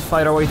about to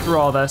fight our way through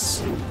all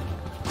this.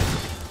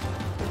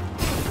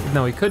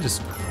 No, we could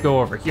just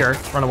go over here,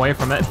 run away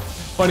from it.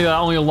 Funny that I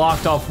only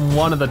locked off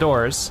one of the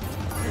doors.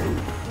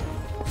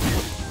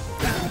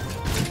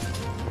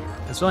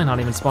 It's really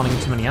not even spawning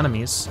too many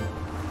enemies.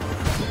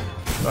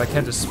 So I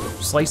can just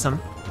slice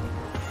them,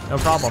 no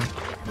problem.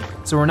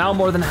 So we're now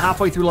more than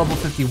halfway through level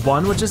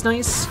 51, which is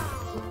nice.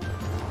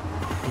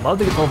 I'd love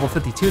to get to level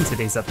 52 in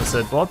today's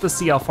episode. We'll have to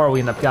see how far we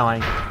end up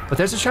going. But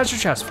there's a treasure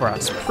chest for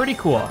us, pretty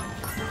cool.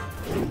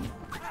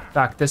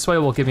 Back this way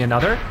will give me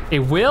another. It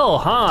will,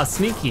 huh,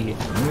 sneaky.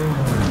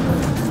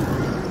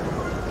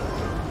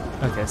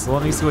 Okay, so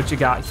let me see what you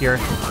got here.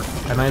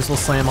 I might as well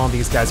slam on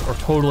these guys or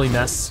totally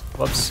miss.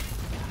 Whoops.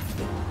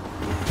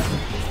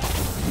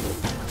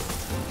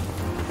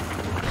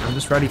 I'm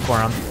just ready for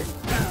them.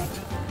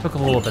 Took a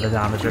little bit of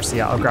damage there, so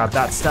yeah, I'll grab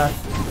that stuff.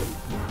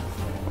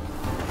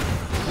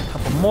 A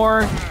couple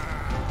more.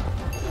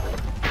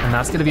 And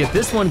that's gonna be it.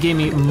 This one gave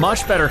me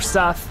much better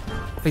stuff.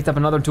 Picked up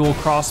another dual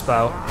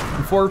crossbow.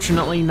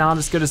 Unfortunately, not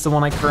as good as the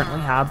one I currently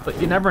have, but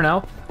you never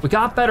know. We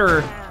got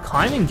better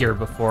climbing gear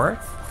before.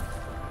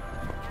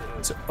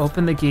 So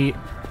open the gate,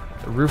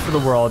 the roof of the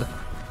world.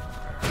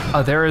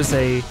 Oh, there is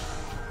a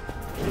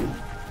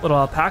little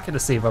alpaca to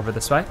save over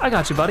this way. I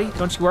got you, buddy,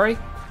 don't you worry.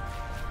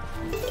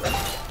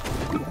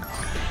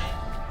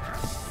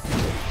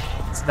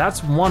 So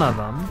that's one of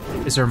them.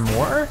 Is there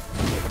more?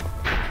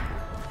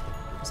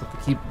 Just have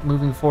to keep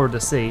moving forward to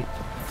see.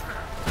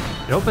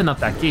 It opened up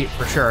that gate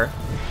for sure.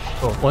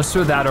 Cool, let's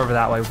throw that over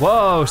that way.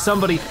 Whoa,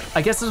 somebody,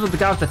 I guess this is what the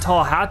guy with the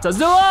tall hat does.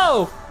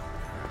 No!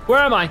 Where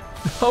am I?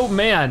 Oh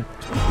man.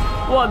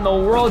 What in the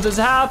world just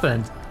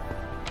happened?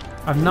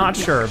 I'm not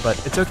sure,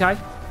 but it's okay.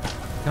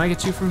 Can I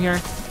get you from here?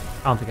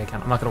 I don't think I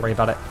can, I'm not gonna worry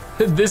about it.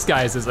 This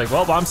guy is just like,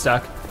 well, I'm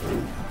stuck.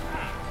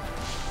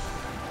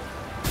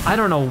 I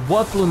don't know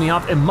what blew me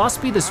off. It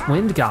must be this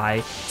wind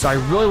guy, so I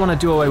really wanna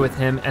do away with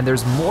him, and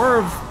there's more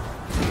of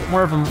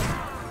him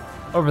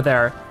over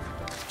there.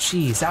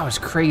 Jeez, that was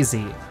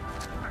crazy.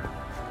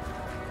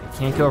 I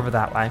can't go over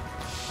that way.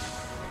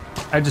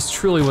 I just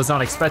truly was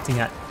not expecting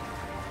it.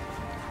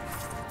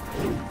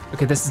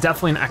 Okay, this is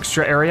definitely an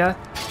extra area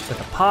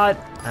with a pot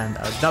and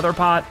another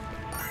pot.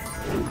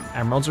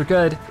 Emeralds are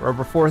good. We're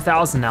over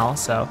 4,000 now,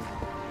 so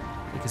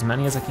take as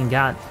many as I can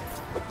get.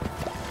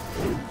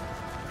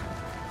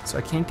 So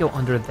I can't go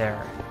under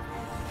there.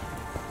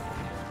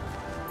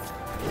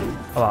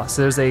 Oh wow,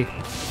 so there's a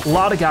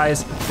lot of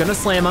guys. Gonna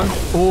slam them.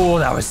 Oh,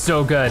 that was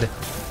so good.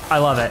 I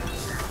love it.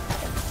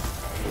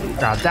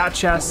 Grab that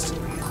chest.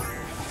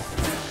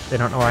 They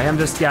don't know where I am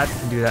just yet.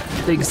 And do that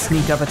big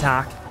sneak up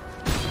attack.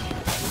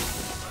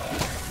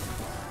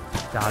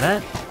 Got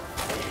it.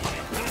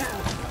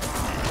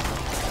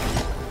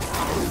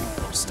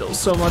 Still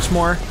so much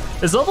more.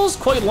 This level is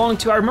quite long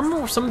too. I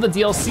remember some of the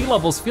DLC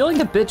levels feeling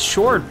a bit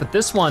short, but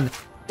this one,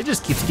 it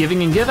just keeps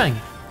giving and giving.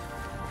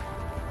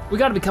 We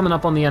gotta be coming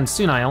up on the end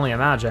soon, I only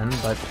imagine,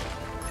 but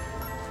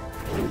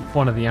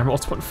one of the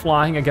emeralds went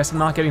flying. I guess I'm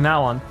not getting that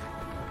one.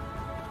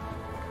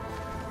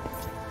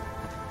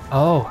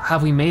 Oh,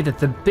 have we made it?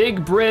 The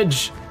big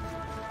bridge.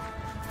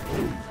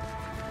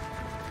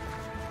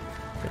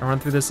 Gonna run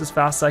through this as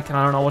fast as I can.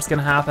 I don't know what's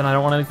gonna happen. I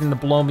don't want anything to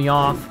blow me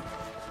off.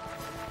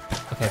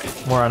 Okay,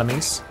 more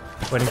enemies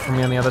waiting for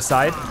me on the other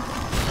side.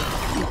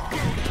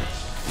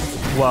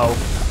 Whoa.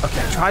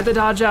 Okay, I tried to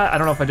dodge that. I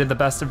don't know if I did the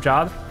best of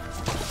job.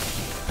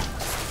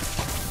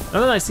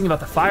 Another nice thing about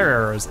the fire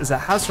arrows is it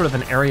has sort of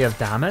an area of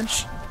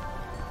damage.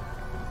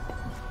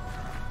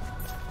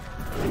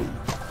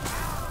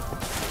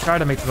 Try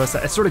to make the most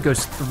of it. It sort of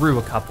goes through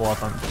a couple of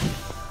them,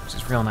 which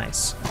is real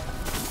nice.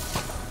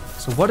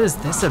 So what is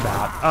this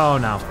about? Oh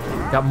no,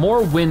 got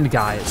more wind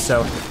guys.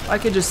 So I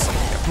could just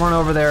run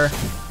over there,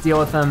 deal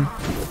with them.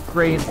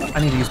 Great,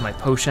 I need to use my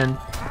potion.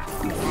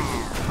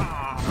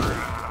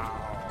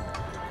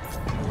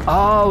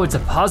 Oh, it's a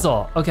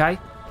puzzle, okay.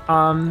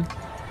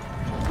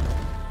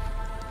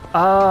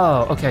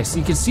 Oh, okay, so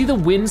you can see the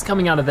winds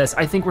coming out of this.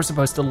 I think we're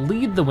supposed to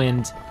lead the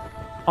wind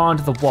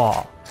onto the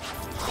wall.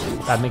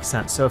 That makes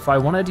sense. So if I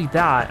wanna do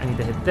that, I need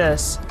to hit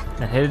this,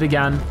 then hit it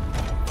again,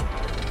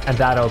 and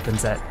that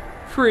opens it.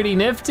 Pretty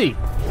nifty.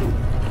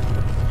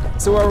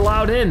 So we're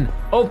allowed in.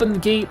 Open the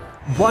gate.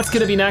 What's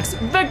gonna be next?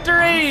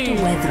 Victory!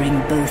 After weathering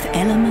both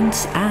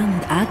elements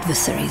and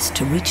adversaries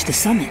to reach the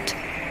summit,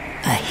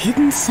 a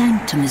hidden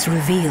sanctum is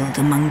revealed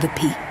among the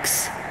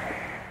peaks.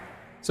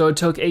 So it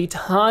took a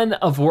ton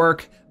of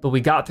work, but we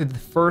got through the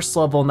first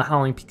level in the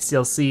Howling Peaks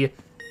DLC,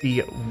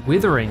 the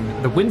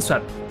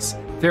Windswept Peaks.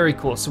 Very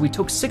cool. So we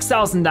took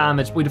 6,000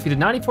 damage, we defeated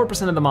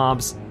 94% of the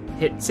mobs,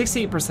 hit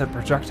 68%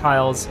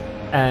 projectiles,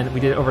 and we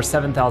did over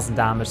 7,000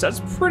 damage.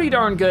 That's pretty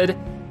darn good.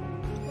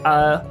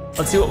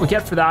 Let's see what we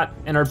get for that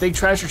in our big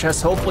treasure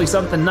chest. Hopefully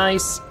something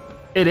nice.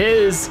 It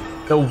is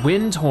the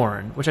wind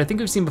horn, which I think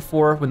we've seen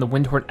before. When the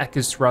wind horn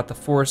echoes throughout the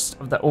forest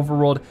of the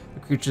overworld, the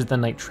creatures of the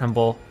night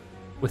tremble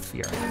with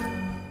fear.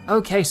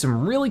 Okay,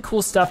 some really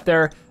cool stuff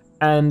there.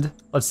 And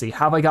let's see,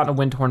 have I gotten a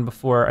wind horn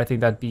before? I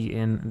think that'd be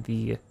in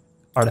the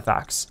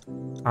artifacts.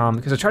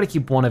 Because I try to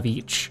keep one of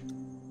each.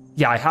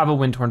 Yeah, I have a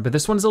wind horn, but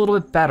this one's a little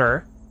bit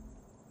better.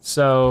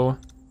 So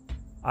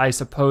I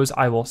suppose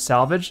I will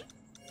salvage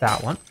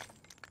that one.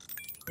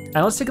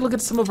 And let's take a look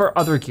at some of our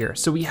other gear.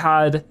 So we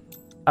had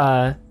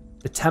the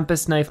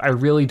Tempest knife I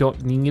really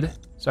don't need,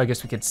 so I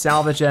guess we could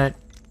salvage it.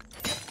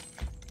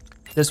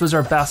 This was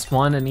our best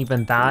one, and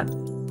even that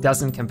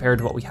doesn't compare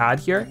to what we had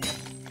here.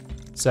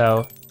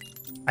 So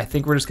I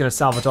think we're just gonna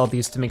salvage all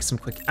these to make some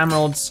quick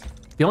emeralds.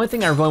 The only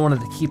thing I really wanted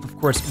to keep, of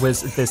course,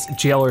 was this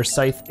Jailer's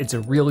Scythe. It's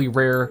a really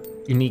rare,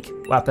 unique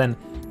weapon.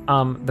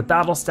 The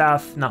Battle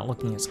Staff, not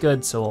looking as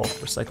good, so we'll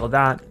recycle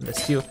that, and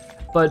this too.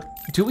 But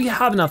do we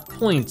have enough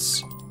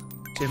points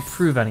to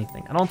improve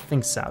anything? I don't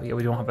think so. Yeah,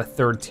 we don't have a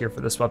third tier for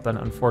this weapon,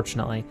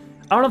 unfortunately.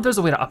 I don't know if there's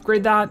a way to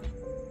upgrade that.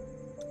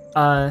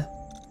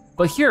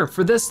 But here,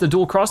 for this, the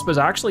dual crossbows,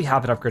 I actually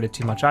haven't upgraded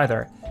too much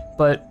either.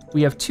 But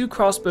we have 2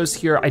 crossbows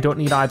here. I don't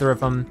need either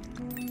of them.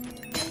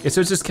 Yeah,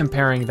 so it's just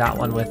comparing that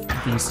one with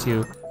these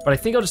two. But I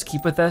think I'll just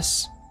keep with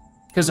this,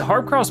 because the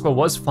hard crossbow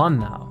was fun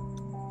though.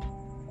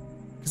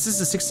 This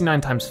is a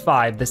 69 times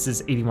 5, this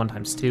is 81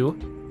 times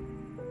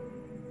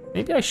 2.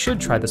 Maybe I should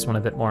try this one a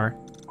bit more,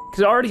 because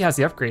it already has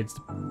the upgrades.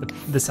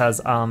 This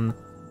has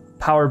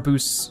power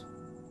boosts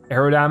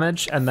arrow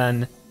damage, and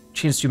then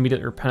chance to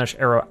immediately replenish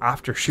arrow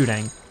after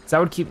shooting. So that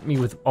would keep me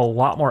with a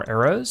lot more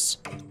arrows.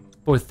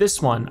 But with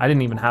this one, I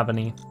didn't even have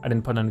any. I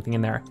didn't put anything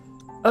in there.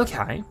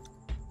 Okay.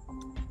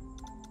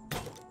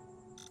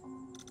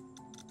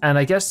 And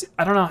I guess,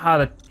 I don't know how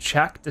to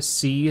check to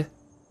see.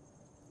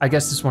 I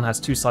guess this one has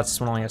 2 slots,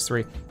 this one only has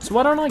 3. So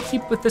why don't I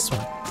keep with this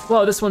one?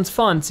 Whoa, this one's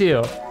fun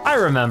too. I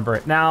remember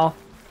it now.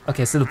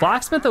 Okay, so the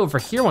blacksmith over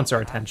here wants our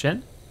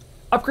attention.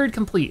 Upgrade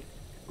complete.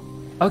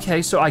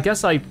 Okay, so I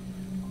guess I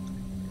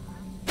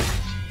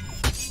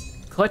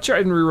collect your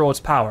item and reroll its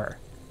power.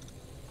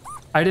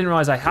 I didn't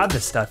realize I had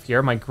this stuff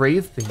here. My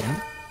grave beam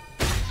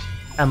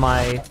and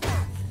my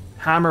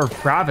hammer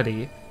of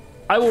gravity.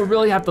 I will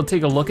really have to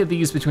take a look at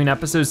these between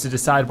episodes to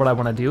decide what I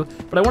want to do,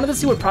 but I wanted to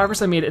see what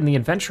progress I made in the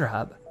adventure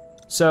hub.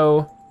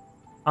 So,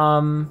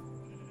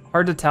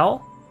 hard to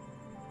tell.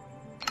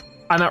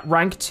 I'm at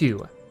rank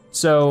 2.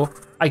 So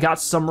I got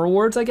some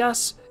rewards, I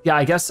guess. Yeah,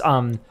 I guess,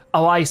 oh,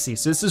 I see.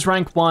 So this is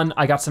rank 1.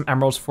 I got some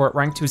emeralds for it.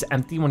 Rank 2 is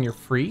empty when you're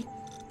free.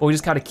 But we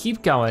just gotta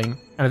keep going,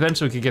 and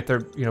eventually we could get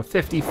there,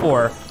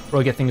 54, where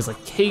we get things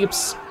like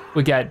capes,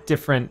 we get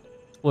different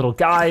little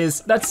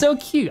guys. That's so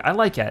cute, I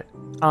like it.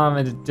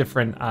 And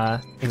different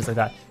things like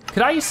that.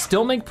 Could I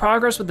still make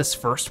progress with this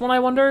first one, I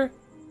wonder?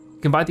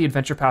 You can buy the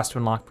adventure pass to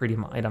unlock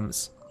premium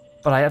items,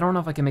 but I don't know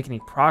if I can make any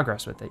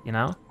progress with it, I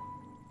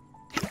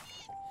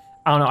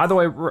don't know, either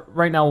way,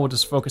 right now we'll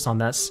just focus on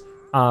this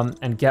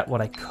and get what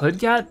I could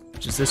get,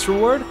 which is this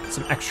reward,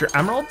 some extra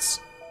emeralds.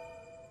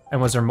 And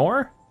was there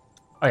more?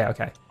 Oh yeah,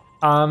 okay.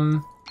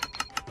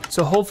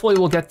 So hopefully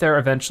we'll get there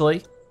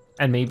eventually,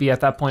 and maybe at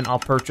that point I'll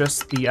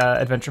purchase the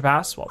adventure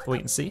pass. We'll have to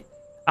wait and see.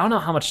 I don't know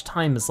how much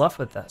time is left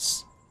with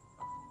this.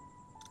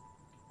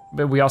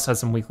 But we also have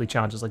some weekly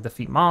challenges like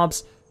defeat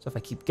mobs. So if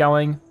I keep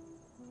going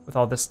with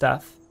all this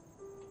stuff,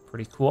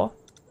 pretty cool.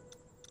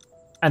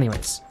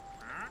 Anyways,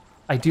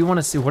 I do want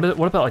to see, what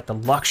about like the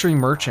luxury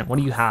merchant? What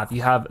do you have?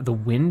 You have the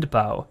wind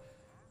bow,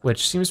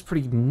 which seems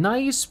pretty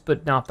nice,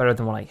 but not better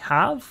than what I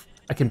have.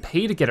 I can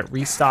pay to get it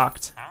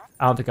restocked.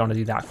 I don't think I want to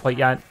do that quite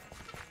yet.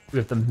 We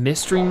have the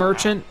mystery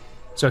merchant,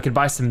 so I could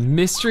buy some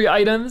mystery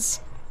items.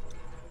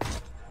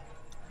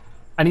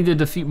 I need to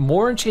defeat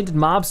more enchanted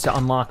mobs to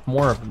unlock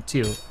more of them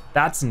too.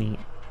 That's neat.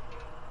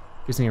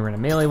 Gives me a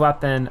random melee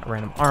weapon, a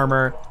random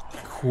armor.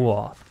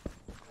 Cool.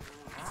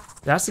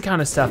 That's the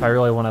kind of stuff I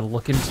really want to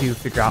look into,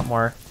 figure out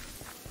more.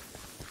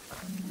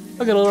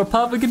 Look at a little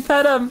pup, we can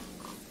pet him.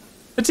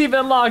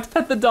 Achievement unlocked,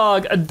 pet the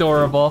dog,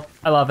 adorable.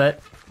 I love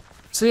it.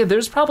 So yeah,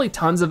 there's probably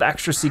tons of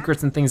extra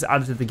secrets and things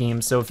added to the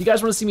game. So if you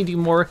guys wanna see me do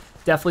more,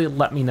 definitely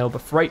let me know.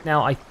 But for right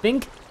now, I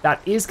think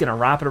that is gonna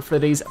wrap it up for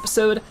today's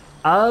episode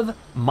of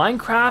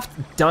Minecraft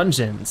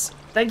Dungeons.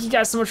 Thank you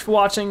guys so much for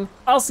watching.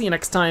 I'll see you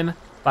next time.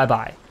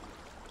 Bye-bye.